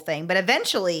the whole thing. But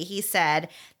eventually he said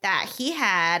that he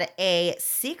had a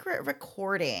secret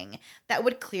recording that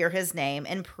would clear his name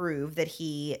and prove that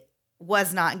he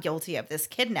was not guilty of this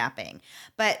kidnapping.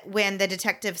 But when the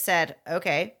detective said,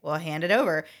 okay, well, hand it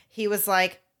over, he was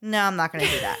like, no, I'm not going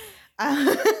to do that.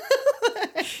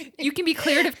 You can be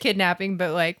cleared of kidnapping,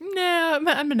 but like, no,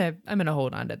 I'm gonna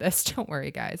hold on to this. Don't worry,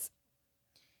 guys.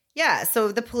 Yeah.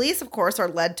 So the police, of course, are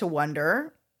led to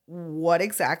wonder, what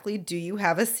exactly do you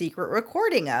have a secret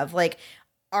recording of? Like,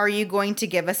 are you going to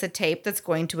give us a tape that's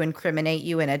going to incriminate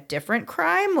you in a different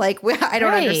crime? Like, I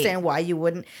don't understand why you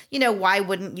wouldn't, why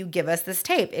wouldn't you give us this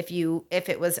tape if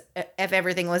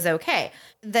everything was okay?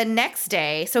 The next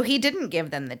day, so he didn't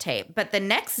give them the tape, but the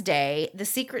next day, the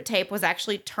secret tape was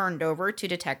actually turned over to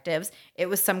detectives. It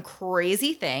was some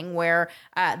crazy thing where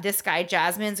this guy,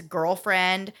 Jasmin's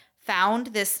girlfriend, found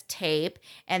this tape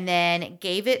and then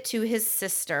gave it to his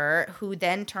sister, who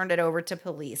then turned it over to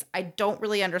police. I don't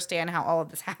really understand how all of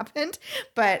this happened,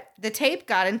 but the tape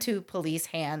got into police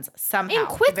hands somehow. And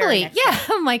quickly. Yeah.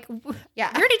 I'm like,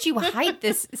 Yeah. where did you hide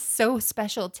this so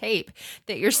special tape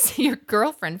that your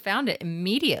girlfriend found it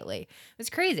immediately? It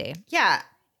was crazy. Yeah.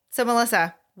 So,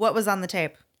 Melissa, what was on the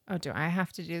tape? Oh, do I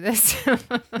have to do this?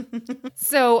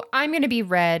 So I'm going to be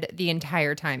red the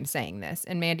entire time saying this,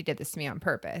 and Mandy did this to me on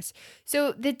purpose.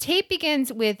 So the tape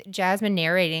begins with Jasmine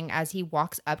narrating as he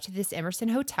walks up to this Emerson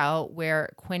hotel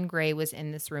where Quinn Gray was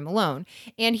in this room alone.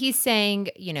 And he's saying,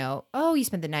 oh, you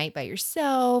spent the night by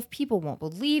yourself. People won't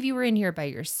believe you were in here by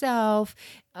yourself.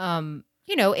 And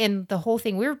the whole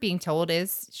thing we're being told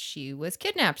is she was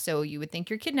kidnapped. So you would think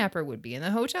your kidnapper would be in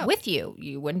the hotel with you.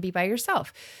 You wouldn't be by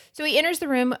yourself. So he enters the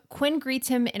room. Quinn greets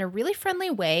him in a really friendly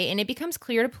way, and it becomes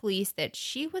clear to police that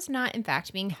she was not, in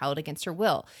fact, being held against her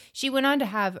will. She went on to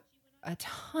have a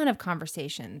ton of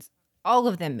conversations. All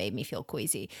of them made me feel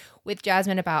queasy with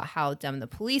Jasmine about how dumb the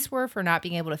police were for not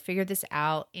being able to figure this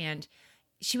out. And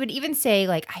she would even say,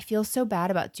 I feel so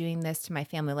bad about doing this to my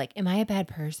family. Am I a bad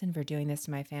person for doing this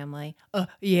to my family?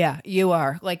 Yeah, you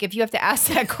are. If you have to ask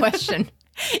that question,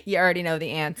 you already know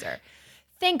the answer.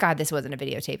 Thank God this wasn't a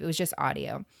videotape. It was just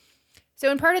audio.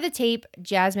 So in part of the tape,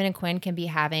 Jasmine and Quinn can be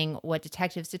having what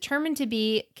detectives determined to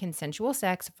be consensual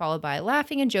sex, followed by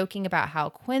laughing and joking about how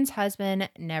Quinn's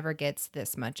husband never gets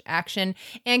this much action,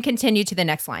 and continue to the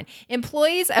next line.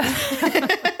 Employees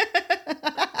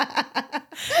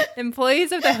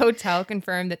of the hotel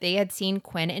confirmed that they had seen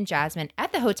Quinn and Jasmine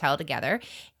at the hotel together,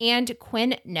 and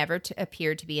Quinn never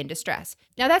appeared to be in distress.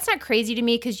 Now, that's not crazy to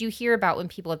me because you hear about when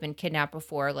people have been kidnapped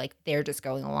before, they're just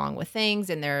going along with things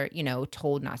and they're,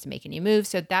 told not to make any moves.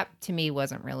 So that to me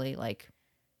wasn't really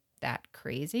that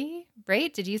crazy,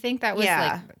 right? Did you think that was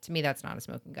to me, that's not a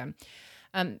smoking gun.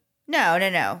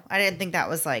 No. I didn't think that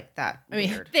was that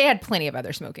weird. They had plenty of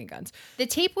other smoking guns. The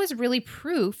tape was really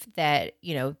proof that,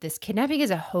 this kidnapping is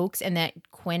a hoax and that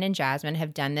Quinn and Jasmine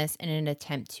have done this in an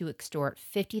attempt to extort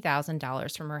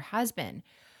 $50,000 from her husband.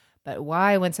 But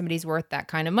why, when somebody's worth that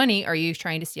kind of money, are you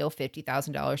trying to steal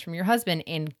 $50,000 from your husband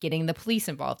and getting the police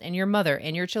involved and your mother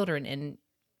and your children and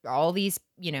all these,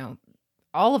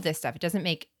 all of this stuff? It doesn't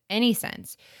make any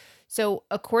sense. So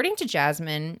according to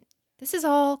Jasmine, this is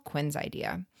all Quinn's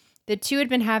idea. The two had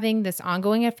been having this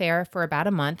ongoing affair for about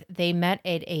a month. They met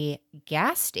at a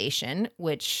gas station,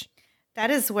 which... That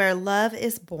is where love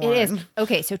is born. It is.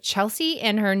 Okay, so Chelsea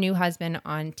and her new husband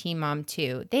on Teen Mom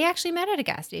 2, they actually met at a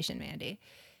gas station, Mandy.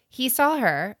 He saw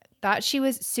her, thought she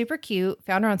was super cute,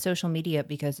 found her on social media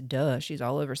because, duh, she's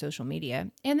all over social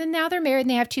media. And then now they're married and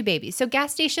they have 2 babies. So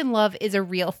gas station love is a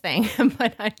real thing,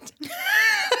 but I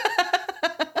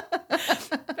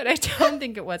don't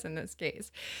think it was in this case.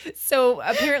 So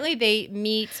apparently they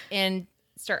meet and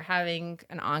start having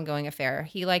an ongoing affair.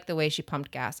 He liked the way she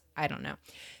pumped gas. I don't know.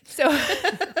 So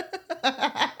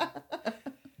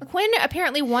Quinn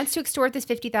apparently wants to extort this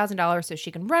 $50,000 so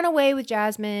she can run away with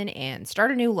Jasmine and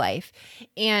start a new life.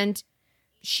 And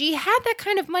she had that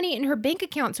kind of money in her bank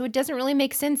account, so it doesn't really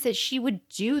make sense that she would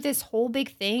do this whole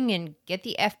big thing and get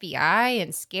the FBI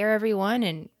and scare everyone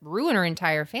and ruin her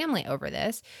entire family over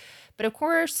this. But of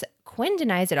course, Quinn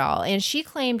denies it all, and she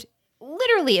claimed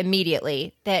literally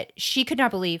immediately that she could not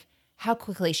believe how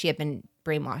quickly she had been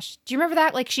brainwashed. Do you remember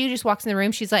that? She just walks in the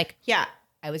room, she's like, yeah,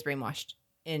 I was brainwashed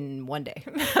in one day.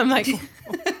 I'm like,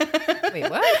 wait,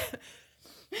 what?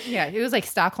 Yeah, it was like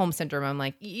Stockholm Syndrome. I'm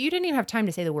like, you didn't even have time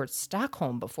to say the word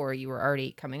Stockholm before you were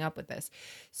already coming up with this.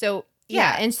 So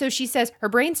yeah, and so she says her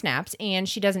brain snaps and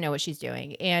she doesn't know what she's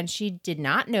doing. And she did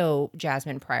not know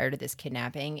Jasmine prior to this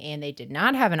kidnapping, and they did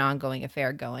not have an ongoing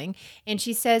affair going. And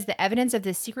she says the evidence of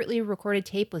this secretly recorded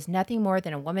tape was nothing more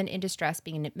than a woman in distress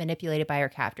being manipulated by her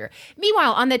captor.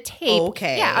 Meanwhile, on the tape,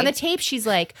 on the tape, she's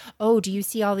like, oh, do you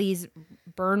see all these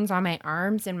burns on my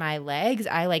arms and my legs?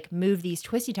 I move these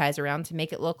twisty ties around to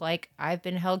make it look like I've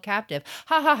been held captive.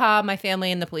 Ha ha ha, my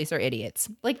family and the police are idiots.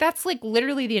 That's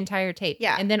literally the entire tape.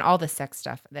 Yeah. And then all the sex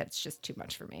stuff, that's just too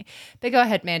much for me. But go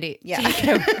ahead, Mandy. Yeah.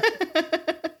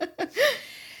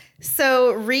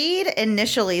 So Reed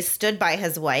initially stood by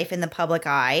his wife in the public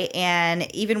eye and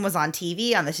even was on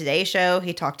TV on the Today Show.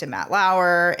 He talked to Matt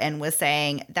Lauer and was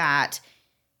saying that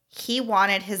he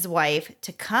wanted his wife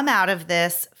to come out of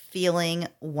this feeling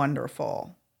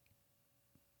wonderful.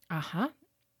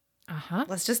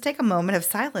 Let's just take a moment of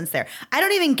silence there. I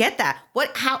don't even get that.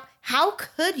 How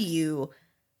could you?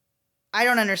 I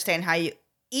don't understand how you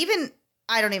even.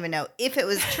 I don't even know if it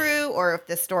was true or if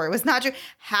this story was not true.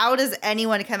 How does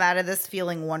anyone come out of this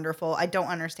feeling wonderful? I don't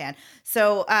understand.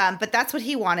 So, but that's what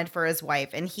he wanted for his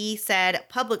wife. And he said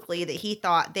publicly that he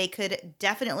thought they could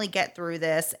definitely get through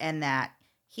this and that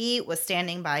he was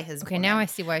standing by his woman. Now I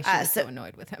see why she was so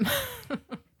annoyed with him.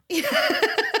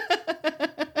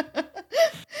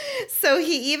 So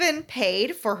he even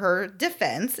paid for her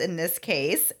defense in this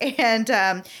case.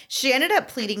 And she ended up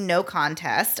pleading no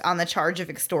contest on the charge of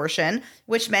extortion,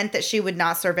 which meant that she would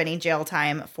not serve any jail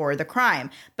time for the crime.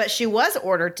 But she was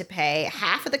ordered to pay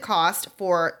half of the cost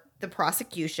for the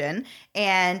prosecution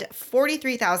and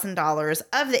 $43,000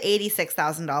 of the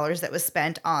 $86,000 that was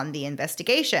spent on the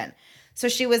investigation. So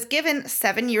she was given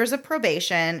 7 years of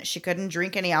probation. She couldn't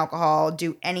drink any alcohol,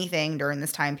 do anything during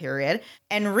this time period.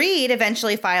 And Reed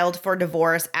eventually filed for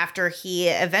divorce after he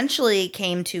eventually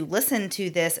came to listen to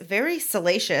this very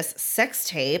salacious sex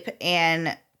tape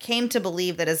and came to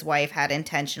believe that his wife had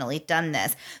intentionally done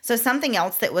this. So something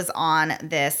else that was on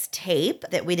this tape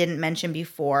that we didn't mention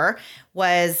before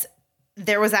was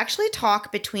there was actually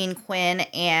talk between Quinn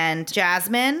and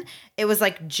Jasmine. It was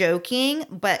like joking,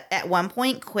 but at one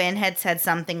point Quinn had said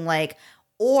something like,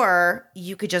 or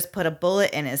you could just put a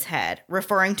bullet in his head,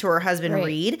 referring to her husband, right.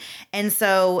 Reed. And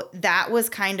so that was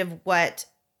kind of what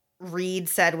Reed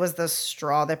said was the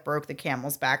straw that broke the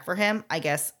camel's back for him. I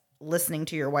guess listening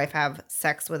to your wife have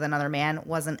sex with another man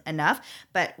wasn't enough.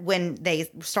 But when they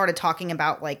started talking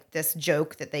about like this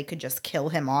joke that they could just kill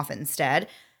him off instead,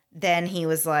 then he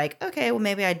was like, okay, well,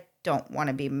 maybe I don't want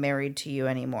to be married to you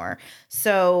anymore.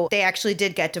 So they actually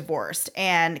did get divorced.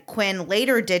 And Quinn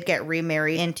later did get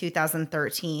remarried in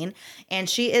 2013. And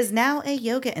she is now a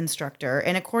yoga instructor.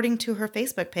 And according to her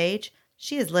Facebook page,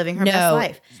 she is living her best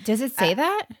life. Does it say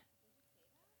that?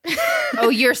 Oh,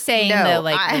 you're saying no,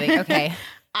 living. Okay.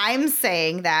 I'm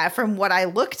saying that from what I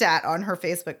looked at on her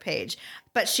Facebook page.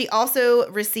 But she also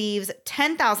receives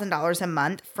 $10,000 a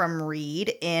month from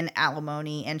Reed in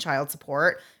alimony and child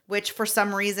support, which for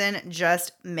some reason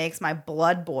just makes my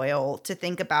blood boil to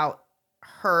think about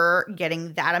her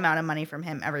getting that amount of money from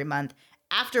him every month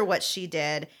after what she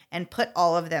did and put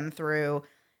all of them through.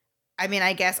 I mean,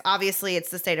 I guess obviously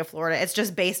it's the state of Florida. It's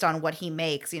just based on what he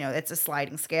makes. You know, it's a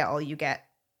sliding scale. You get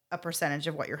a percentage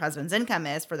of what your husband's income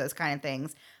is for those kind of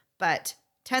things. But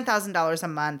 $10,000 a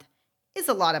month is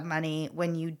a lot of money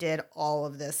when you did all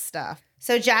of this stuff.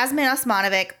 So Jasmine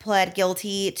Osmanovic pled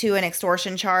guilty to an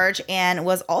extortion charge and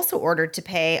was also ordered to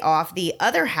pay off the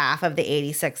other half of the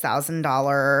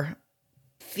 $86,000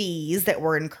 fees that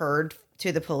were incurred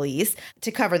to the police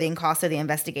to cover the cost of the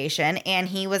investigation. And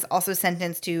he was also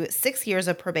sentenced to 6 years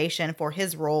of probation for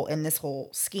his role in this whole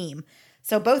scheme.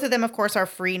 So both of them, of course, are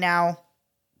free now,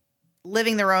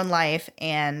 living their own life,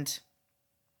 and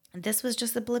this was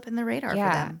just a blip in the radar for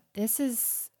them. This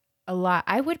is a lot.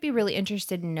 I would be really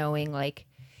interested in knowing, like,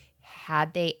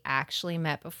 had they actually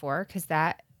met before? Because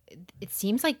it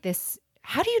seems like this,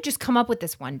 how do you just come up with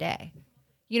this one day?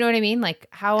 You know what I mean? Like,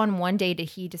 how on one day did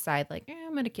he decide, like,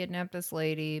 I'm going to kidnap this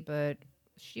lady, but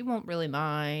she won't really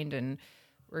mind, and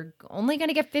we're only going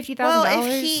to get $50,000? Well,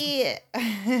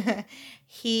 if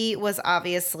he was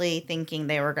obviously thinking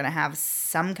they were going to have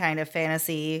some kind of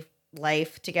fantasy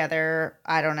life together.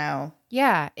 I don't know.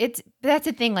 Yeah, that's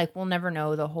the thing. Like, we'll never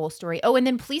know the whole story. Oh, and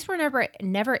then police were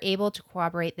never able to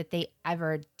corroborate that they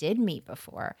ever did meet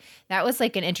before. That was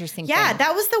like an interesting thing. Yeah,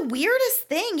 that was the weirdest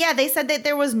thing. Yeah, they said that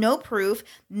there was no proof,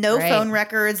 no phone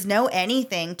records, no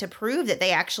anything to prove that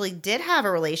they actually did have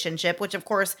a relationship, which of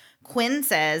course Quinn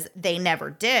says they never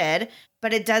did,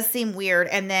 but it does seem weird.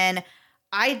 And then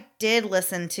I did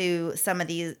listen to some of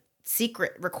these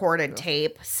secret recorded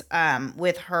tapes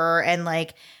with her, and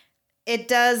like, it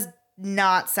does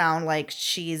not sound like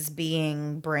she's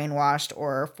being brainwashed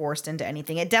or forced into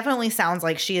anything. It definitely sounds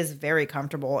like she is very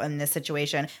comfortable in this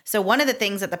situation. So one of the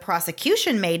things that the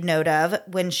prosecution made note of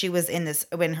when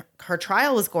her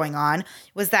trial was going on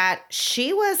was that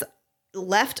she was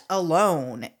left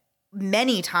alone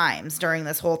many times during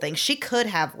this whole thing. She could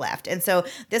have left. And so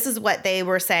this is what they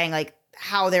were saying, like,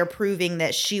 how they're proving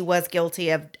that she was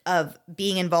guilty of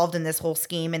being involved in this whole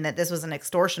scheme and that this was an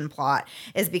extortion plot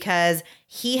is because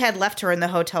he had left her in the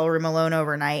hotel room alone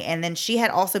overnight. And then she had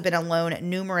also been alone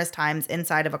numerous times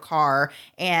inside of a car,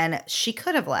 and she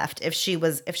could have left if she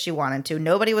wanted to.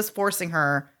 Nobody was forcing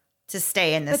her to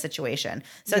stay in this situation.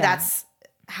 So that's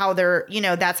how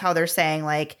that's how they're saying,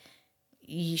 like,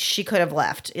 she could have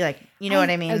left. Like, you know what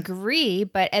I mean? I agree.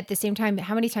 But at the same time,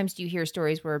 how many times do you hear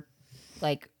stories where,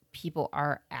 like, people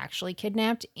are actually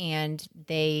kidnapped and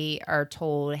they are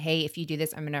told, hey, if you do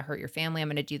this, I'm going to hurt your family. I'm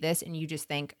going to do this. And you just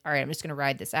think, all right, I'm just going to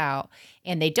ride this out.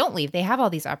 And they don't leave. They have all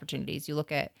these opportunities. You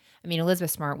look at, I mean,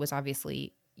 Elizabeth Smart was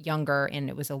obviously younger and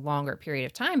it was a longer period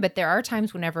of time, but there are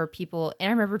times whenever people, and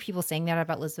I remember people saying that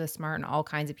about Elizabeth Smart and all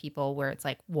kinds of people where it's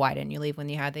like, why didn't you leave when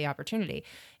you had the opportunity?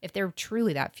 If they're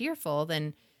truly that fearful,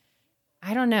 then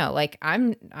I don't know. Like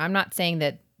I'm not saying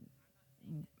that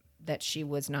she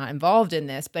was not involved in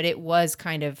this, but it was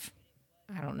kind of,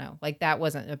 I don't know, like that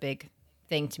wasn't a big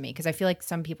thing to me because I feel like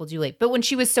some people do leave. But when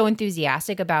she was so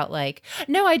enthusiastic about like,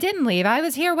 no, I didn't leave. I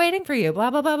was here waiting for you, blah,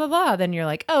 blah, blah, blah, blah. Then you're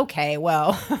like, okay,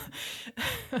 well,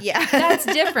 yeah, that's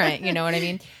different. You know what I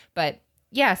mean? But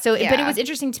yeah. So, but it was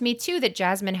interesting to me too that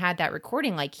Jasmine had that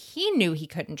recording. Like he knew he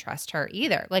couldn't trust her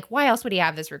either. Like why else would he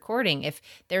have this recording if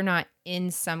they're not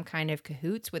in some kind of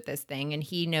cahoots with this thing? And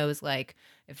he knows like,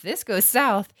 if this goes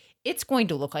south, it's going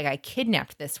to look like I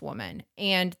kidnapped this woman.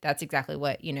 And that's exactly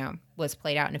what, you know, was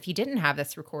played out. And if he didn't have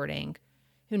this recording,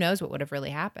 who knows what would have really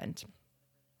happened.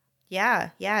 Yeah,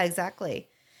 exactly.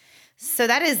 So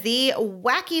that is the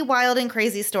wacky, wild, and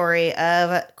crazy story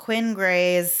of Quinn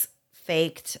Gray's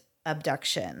faked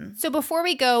abduction. So before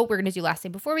we go, we're going to do last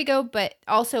thing before we go, but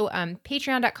also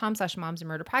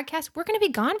patreon.com/momsandmurder podcast. We're going to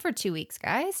be gone for 2 weeks,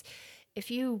 guys.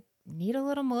 If you need a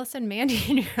little Melissa and Mandy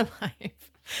in your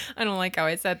life, I don't like how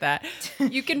I said that.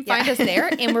 You can find us there.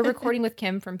 And we're recording with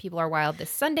Kim from People Are Wild this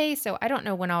Sunday. So I don't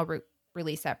know when I'll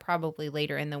release that, probably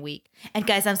later in the week. And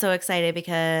guys, I'm so excited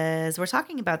because we're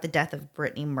talking about the death of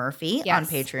Brittany Murphy on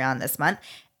Patreon this month.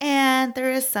 And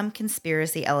there is some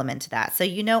conspiracy element to that. So,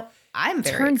 you know, I'm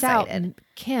very excited. Turns out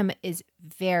Kim is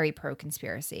very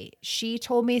pro-conspiracy. She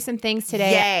told me some things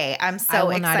today. Yay, I'm so excited. I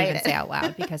will not even say out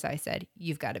loud because I said,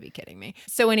 you've got to be kidding me.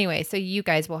 So anyway, so you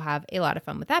guys will have a lot of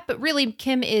fun with that. But really,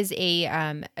 Kim is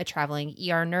a traveling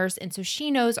ER nurse. And so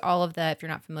she knows all of the, if you're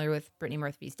not familiar with Brittany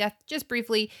Murphy's death, just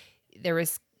briefly, there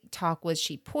was talk, was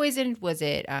she poisoned? Was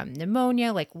it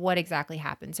pneumonia? Like what exactly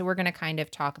happened? So we're going to kind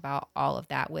of talk about all of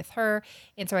that with her.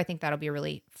 And so I think that'll be a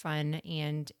really fun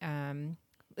and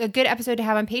a good episode to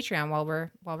have on Patreon while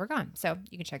we're gone. So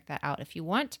you can check that out if you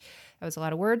want. That was a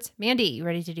lot of words. Mandy, you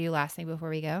ready to do last thing before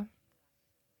we go?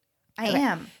 I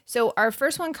am. So our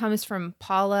first one comes from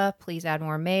Paula, please add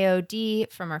more mayo, D,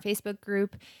 from our Facebook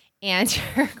group. And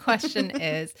her question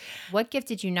is, what gift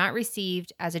did you not receive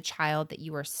as a child that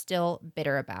you are still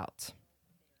bitter about?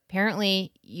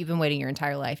 Apparently, you've been waiting your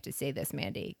entire life to say this,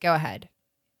 Mandy. Go ahead.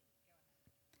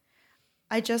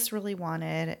 I just really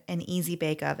wanted an Easy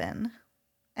Bake Oven.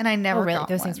 And I never got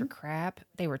Those one. things were crap.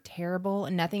 They were terrible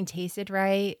and nothing tasted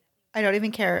right. I don't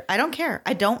even care. I don't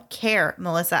care,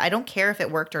 Melissa. I don't care if it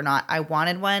worked or not. I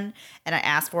wanted one and I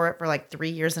asked for it for like 3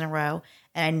 years in a row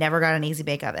and I never got an Easy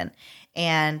Bake Oven.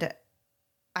 And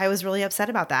I was really upset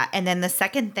about that. And then the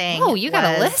second thing. Oh, you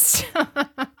got a list?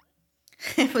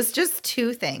 It was just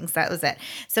 2 things. That was it.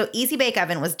 So Easy Bake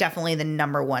Oven was definitely the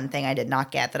number one thing I did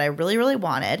not get that I really, really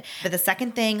wanted. But the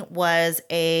second thing was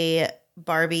a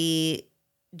Barbie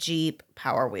Jeep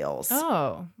Power Wheels.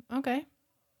 Oh, okay.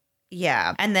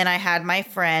 Yeah. And then I had my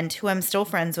friend who I'm still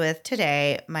friends with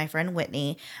today, my friend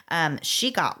Whitney.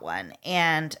 She got one.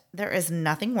 And there is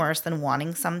nothing worse than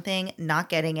wanting something, not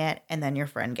getting it, and then your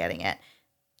friend getting it.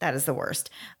 That is the worst.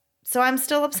 So I'm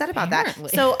still upset about that.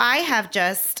 So I have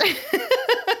just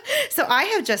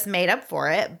made up for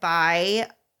it by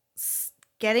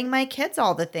getting my kids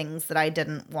all the things that I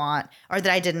didn't want or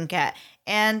that I didn't get.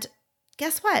 And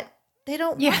guess what? They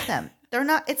don't want them. They're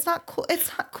not, it's not cool.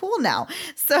 It's not cool now.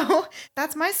 So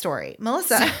that's my story.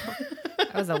 Melissa.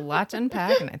 That was a lot to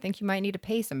unpack. And I think you might need to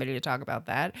pay somebody to talk about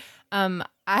that.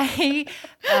 I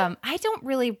don't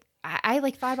really, I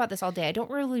like thought about this all day. I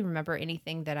don't really remember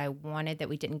anything that I wanted that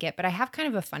we didn't get, but I have kind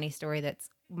of a funny story that's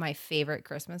my favorite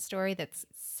Christmas story that's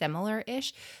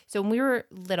similar-ish. So when we were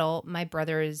little, my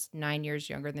brother is 9 years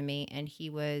younger than me, and he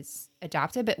was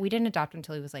adopted, but we didn't adopt him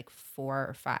until he was like 4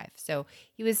 or 5. So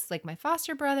he was like my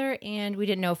foster brother, and we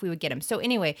didn't know if we would get him. So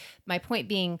anyway, my point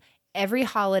being, every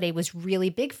holiday was really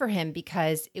big for him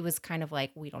because it was kind of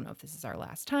like, we don't know if this is our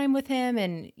last time with him.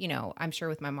 And, you know, I'm sure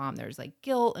with my mom, there's like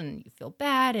guilt and you feel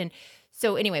bad. And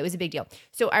so anyway, it was a big deal.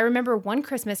 So I remember one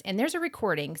Christmas, and there's a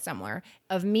recording somewhere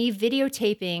of me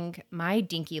videotaping my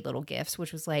dinky little gifts,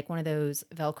 which was like one of those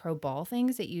Velcro ball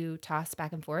things that you toss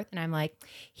back and forth. And I'm like,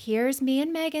 here's me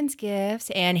and Megan's gifts,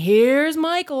 and here's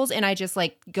Michael's. And I just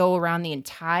like go around the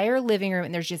entire living room,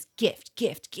 and there's just gift.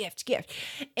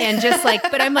 And just like,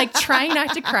 but I'm like trying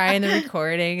not to cry in the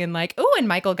recording, and like, oh, and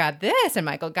Michael got this, and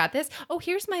Michael got this. Oh,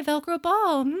 here's my Velcro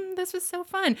ball. This was so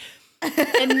fun.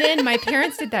 And then my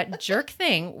parents did that jerk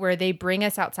thing where they bring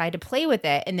us outside to play with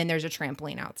it. And then there's a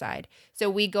trampoline outside. So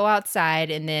we go outside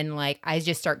and then like I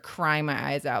just start crying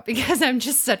my eyes out because I'm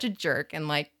just such a jerk and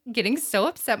like getting so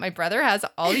upset. My brother has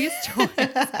all these toys.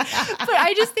 But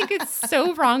I just think it's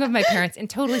so wrong of my parents and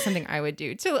totally something I would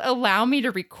do to allow me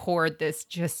to record this.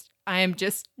 I am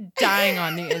just dying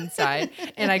on the inside.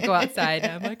 And I go outside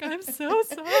and I'm like, I'm so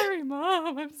sorry,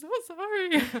 Mom. I'm so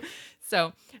sorry.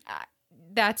 So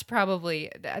that's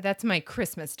my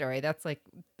Christmas story. That's like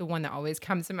the one that always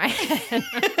comes to my head.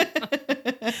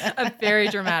 A very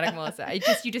dramatic Melissa.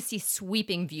 You just see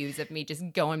sweeping views of me just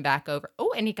going back over.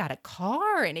 Oh, and he got a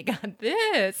car and he got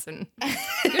this and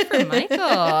good for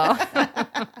Michael.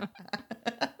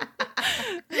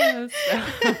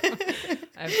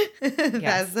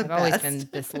 I've always been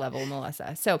this level,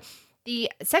 Melissa. So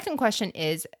the second question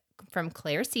is from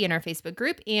Claire C in our Facebook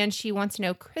group, and she wants to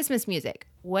know Christmas music.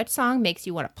 What song makes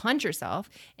you want to punch yourself,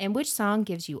 and which song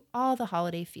gives you all the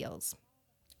holiday feels?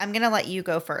 I'm going to let you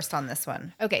go first on this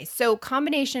one. Okay, so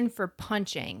combination for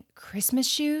punching, Christmas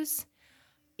Shoes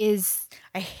is...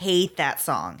 I hate that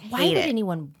song. Why would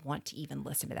anyone want to even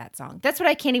listen to that song? That's what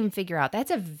I can't even figure out.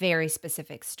 That's a very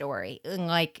specific story. And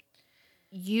like,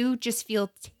 you just feel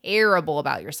terrible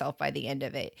about yourself by the end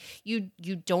of it. You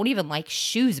don't even like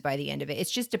shoes by the end of it.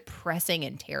 It's just depressing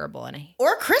and terrible.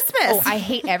 Or Christmas. Oh, I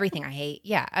hate everything. I hate.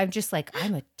 Yeah, I'm just like,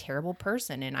 I'm a terrible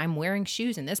person and I'm wearing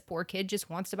shoes and this poor kid just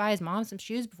wants to buy his mom some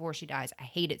shoes before she dies. I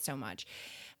hate it so much.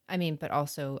 I mean, but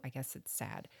also I guess it's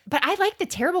sad. But I like the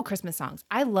terrible Christmas songs.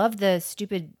 I love the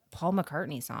stupid Paul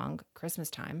McCartney song, Christmas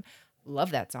Time.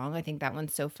 Love that song. I think that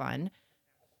one's so fun.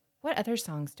 What other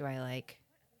songs do I like?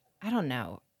 I don't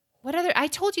know. I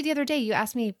told you the other day, you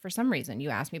asked me for some reason,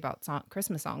 you asked me about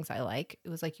Christmas songs I like. It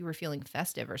was like you were feeling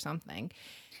festive or something.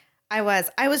 I was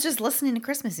just listening to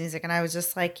Christmas music and I was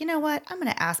just like, you know what? I'm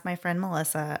going to ask my friend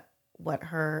Melissa what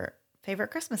her favorite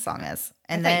Christmas song is.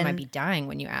 And I thought you might be dying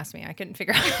when you asked me. I couldn't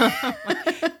figure out.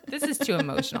 This is too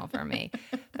emotional for me.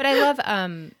 But I love,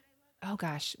 oh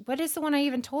gosh, what is the one I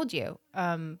even told you?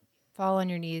 Fall on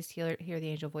your knees, hear the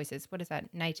angel voices. What is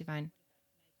that? Night Divine.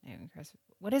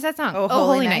 What is that song? Oh,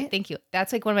 Holy Night. Thank you.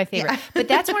 That's like one of my favorite. Yeah. But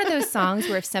that's one of those songs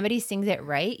where if somebody sings it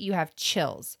right, you have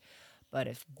chills. But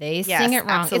if they sing it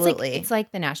wrong, it's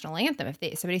like the national anthem.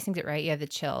 If somebody sings it right, you have the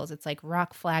chills. It's like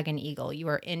Rock, Flag, and Eagle. You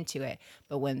are into it.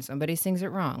 But when somebody sings it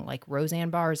wrong, like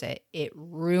Roseanne Barr's it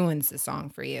ruins the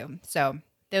song for you. So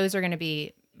those are going to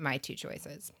be my two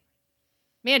choices.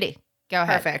 Mandy, go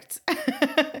ahead. Perfect.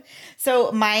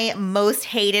 So my most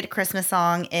hated Christmas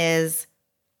song is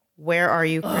Where Are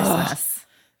You, Christmas?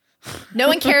 No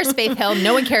one cares, Faith Hill.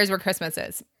 No one cares where Christmas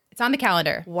is. It's on the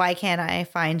calendar. Why can't I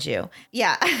find you?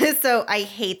 Yeah. So I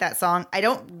hate that song. I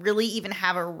don't really even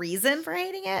have a reason for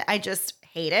hating it. I just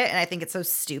hate it. And I think it's so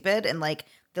stupid. And like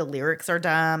the lyrics are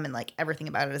dumb and like everything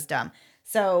about it is dumb.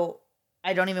 So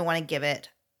I don't even want to give it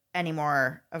any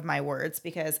more of my words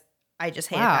because I just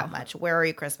hate it that much. Where Are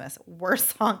You, Christmas?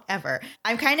 Worst song ever.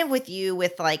 I'm kind of with you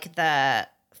with like the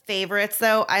favorites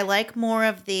though. I like more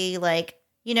of the like,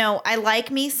 you know, I like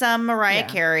me some Mariah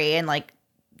Carey and like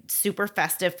super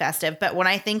festive. But when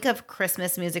I think of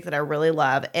Christmas music that I really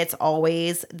love, it's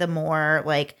always the more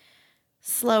like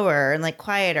slower and like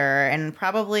quieter, and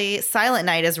probably Silent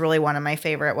Night is really one of my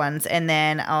favorite ones. And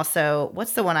then also,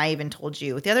 what's the one I even told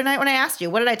you the other night when I asked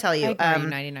you? What did I tell you? I agree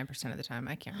 99% of the time.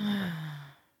 I can't remember.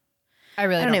 I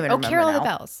really don't even remember. Carol of the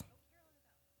Bells.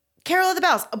 Carol of the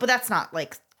Bells. Oh, but that's not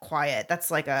like quiet. That's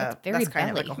like that's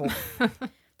kind of like a whole...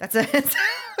 It's a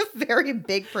very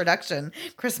big production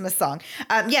Christmas song.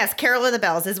 Yes, Carol of the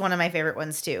Bells is one of my favorite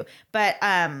ones too. But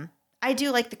I do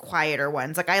like the quieter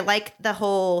ones. Like I like the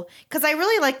whole, because I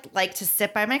really like to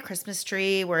sit by my Christmas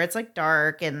tree where it's like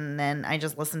dark, and then I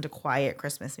just listen to quiet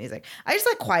Christmas music. I just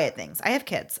like quiet things. I have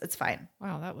kids. It's fine.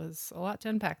 Wow, that was a lot to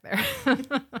unpack there.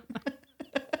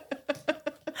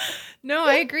 No,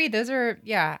 I agree. Those are,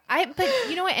 but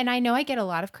you know what? And I know I get a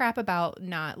lot of crap about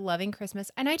not loving Christmas.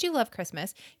 And I do love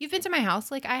Christmas. You've been to my house.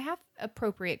 Like I have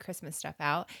appropriate Christmas stuff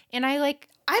out. And I'm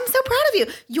so proud of you.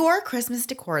 Your Christmas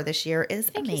decor this year is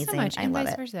Thank amazing. You so much. I and love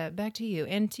vice it. versa. Back to you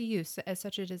and to you as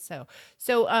such it is so.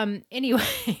 So anyway,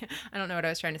 I don't know what I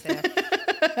was trying to say there.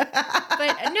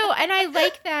 But no, and I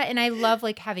like that. And I love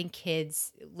like having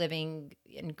kids living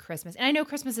in Christmas. And I know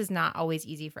Christmas is not always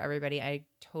easy for everybody. I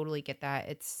totally get that.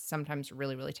 It's sometimes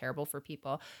really, really terrible for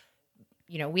people.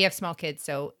 You know, we have small kids,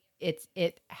 so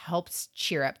it helps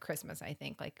cheer up Christmas, I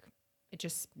think. Like it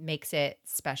just makes it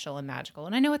special and magical.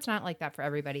 And I know it's not like that for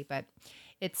everybody, but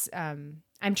It's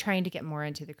I'm trying to get more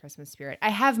into the Christmas spirit. I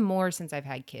have more since I've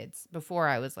had kids. Before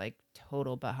I was like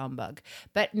total bah humbug.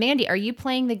 But Mandy, are you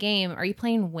playing the game? Are you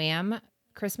playing Wham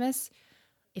Christmas?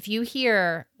 If you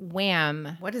hear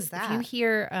Wham, What is that? If you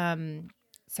hear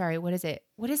sorry, what is it?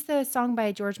 What is the song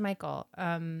by George Michael?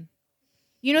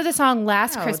 You know the song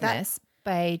Last Christmas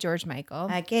by George Michael.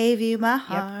 I gave you my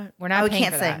heart. Yep. We're not paying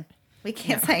for sing. that. We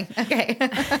can't sing. Okay.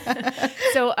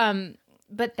 So,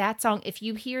 but that song, if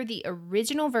you hear the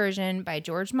original version by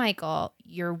George Michael,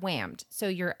 you're whammed. So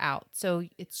you're out. So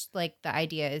it's like the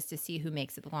idea is to see who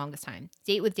makes it the longest time.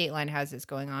 Date with Dateline has this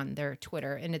going on their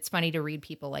Twitter, and it's funny to read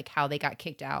people like how they got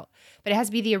kicked out. But it has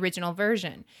to be the original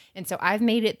version. And so I've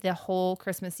made it the whole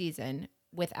Christmas season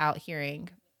without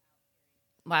hearing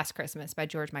Last Christmas by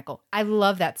George Michael. I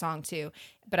love that song too,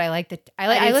 but I listen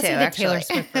to the Taylor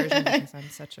Swift version because I'm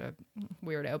such a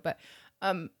weirdo. But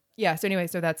yeah. So anyway,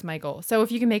 so that's my goal. So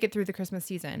if you can make it through the Christmas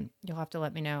season, you'll have to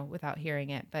let me know without hearing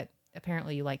it. But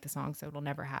apparently you like the song, so it'll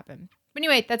never happen. But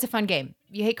anyway, that's a fun game.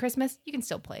 If you hate Christmas, you can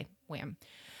still play Wham.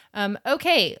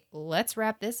 Okay, let's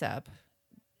wrap this up.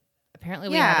 Apparently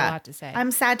we have a lot to say.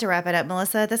 I'm sad to wrap it up,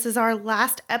 Melissa. This is our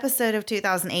last episode of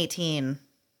 2018.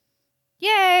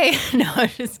 Yay! No, I'm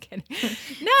just kidding.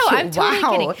 No, I'm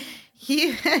totally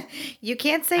kidding. You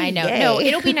can't say I know. yay. No,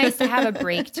 it'll be nice to have a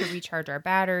break to recharge our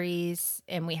batteries.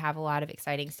 And we have a lot of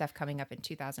exciting stuff coming up in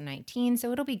 2019.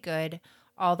 So it'll be good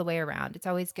all the way around. It's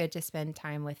always good to spend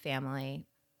time with family.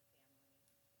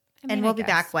 And we'll be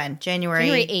back when? January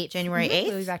 8th. January 8th?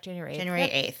 We'll be back January 8th. January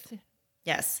 8th.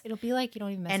 Yes. It'll be like you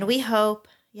don't even mess And up. we hope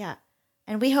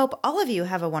all of you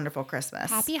have a wonderful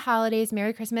Christmas. Happy holidays.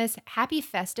 Merry Christmas. Happy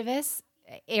Festivus.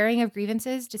 Airing of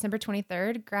grievances, December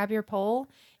 23rd. Grab your poll.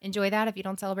 Enjoy that if you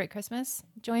don't celebrate Christmas.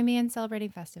 Join me in celebrating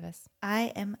Festivus.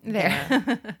 I am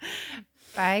there.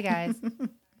 Bye, guys.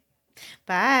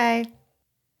 Bye.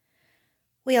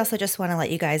 We also just want to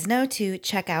let you guys know to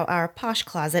check out our Posh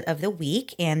Closet of the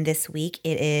Week. And this week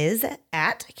it is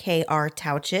at KR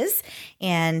Touches.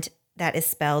 And that is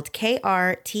spelled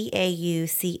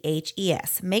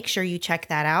KRTAUCHES. Make sure you check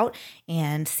that out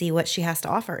and see what she has to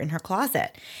offer in her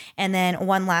closet. And then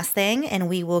one last thing, and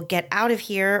we will get out of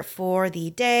here for the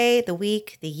day, the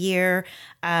week, the year.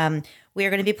 We are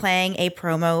going to be playing a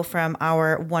promo from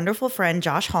our wonderful friend,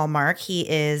 Josh Hallmark. He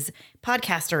is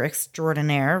podcaster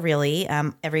extraordinaire, really.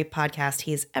 Every podcast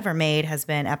he's ever made has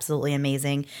been absolutely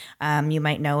amazing. You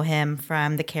might know him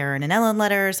from the Karen and Ellen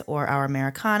letters or our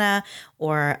Americana,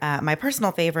 or my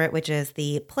personal favorite, which is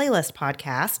the Playlist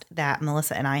podcast that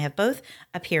Melissa and I have both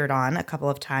appeared on a couple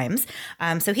of times.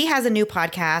 So he has a new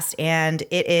podcast, and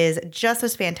it is just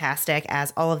as fantastic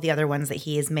as all of the other ones that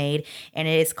he has made. And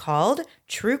it is called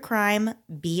True Crime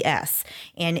BS.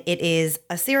 And it is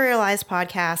a serialized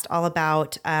podcast all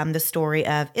about the story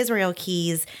of Israel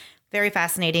Keyes. Very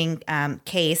fascinating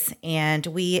case. And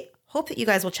we hope that you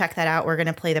guys will check that out. We're going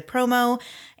to play the promo.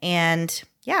 And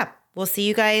yeah, we'll see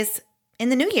you guys in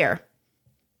the new year.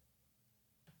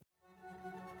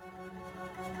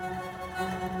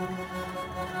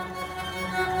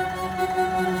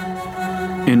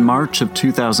 In March of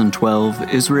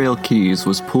 2012, Israel Keyes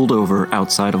was pulled over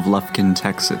outside of Lufkin,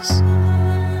 Texas.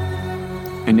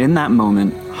 And in that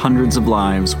moment, hundreds of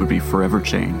lives would be forever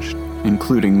changed,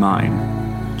 including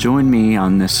mine. Join me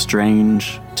on this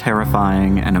strange,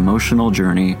 terrifying, and emotional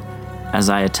journey as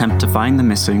I attempt to find the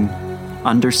missing,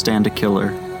 understand a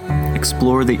killer,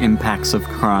 explore the impacts of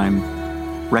crime,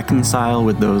 reconcile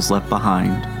with those left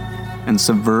behind, and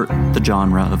subvert the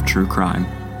genre of true crime.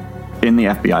 In the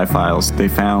FBI files, they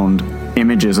found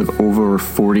images of over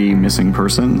 40 missing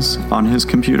persons on his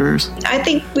computers. I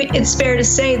think it's fair to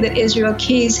say that Israel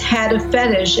Keyes had a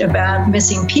fetish about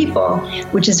missing people,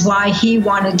 which is why he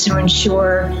wanted to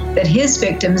ensure that his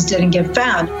victims didn't get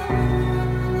found.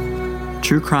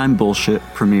 True Crime Bullshit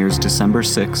premieres December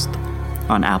 6th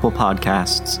on Apple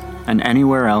Podcasts and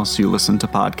anywhere else you listen to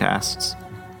podcasts.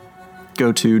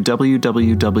 Go to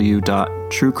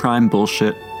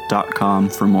www.truecrimebullshit.com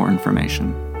for more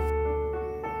information.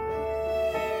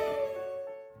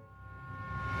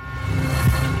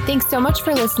 Thanks so much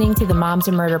for listening to the Moms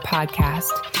of Murder podcast.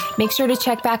 Make sure to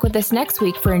check back with us next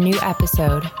week for a new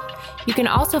episode. You can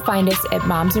also find us at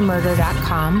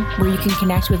momsofmurder.com, where you can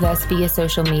connect with us via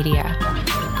social media.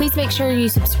 Please make sure you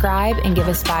subscribe and give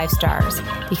us 5 stars,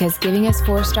 because giving us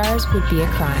 4 stars would be a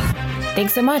crime.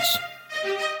 Thanks so much.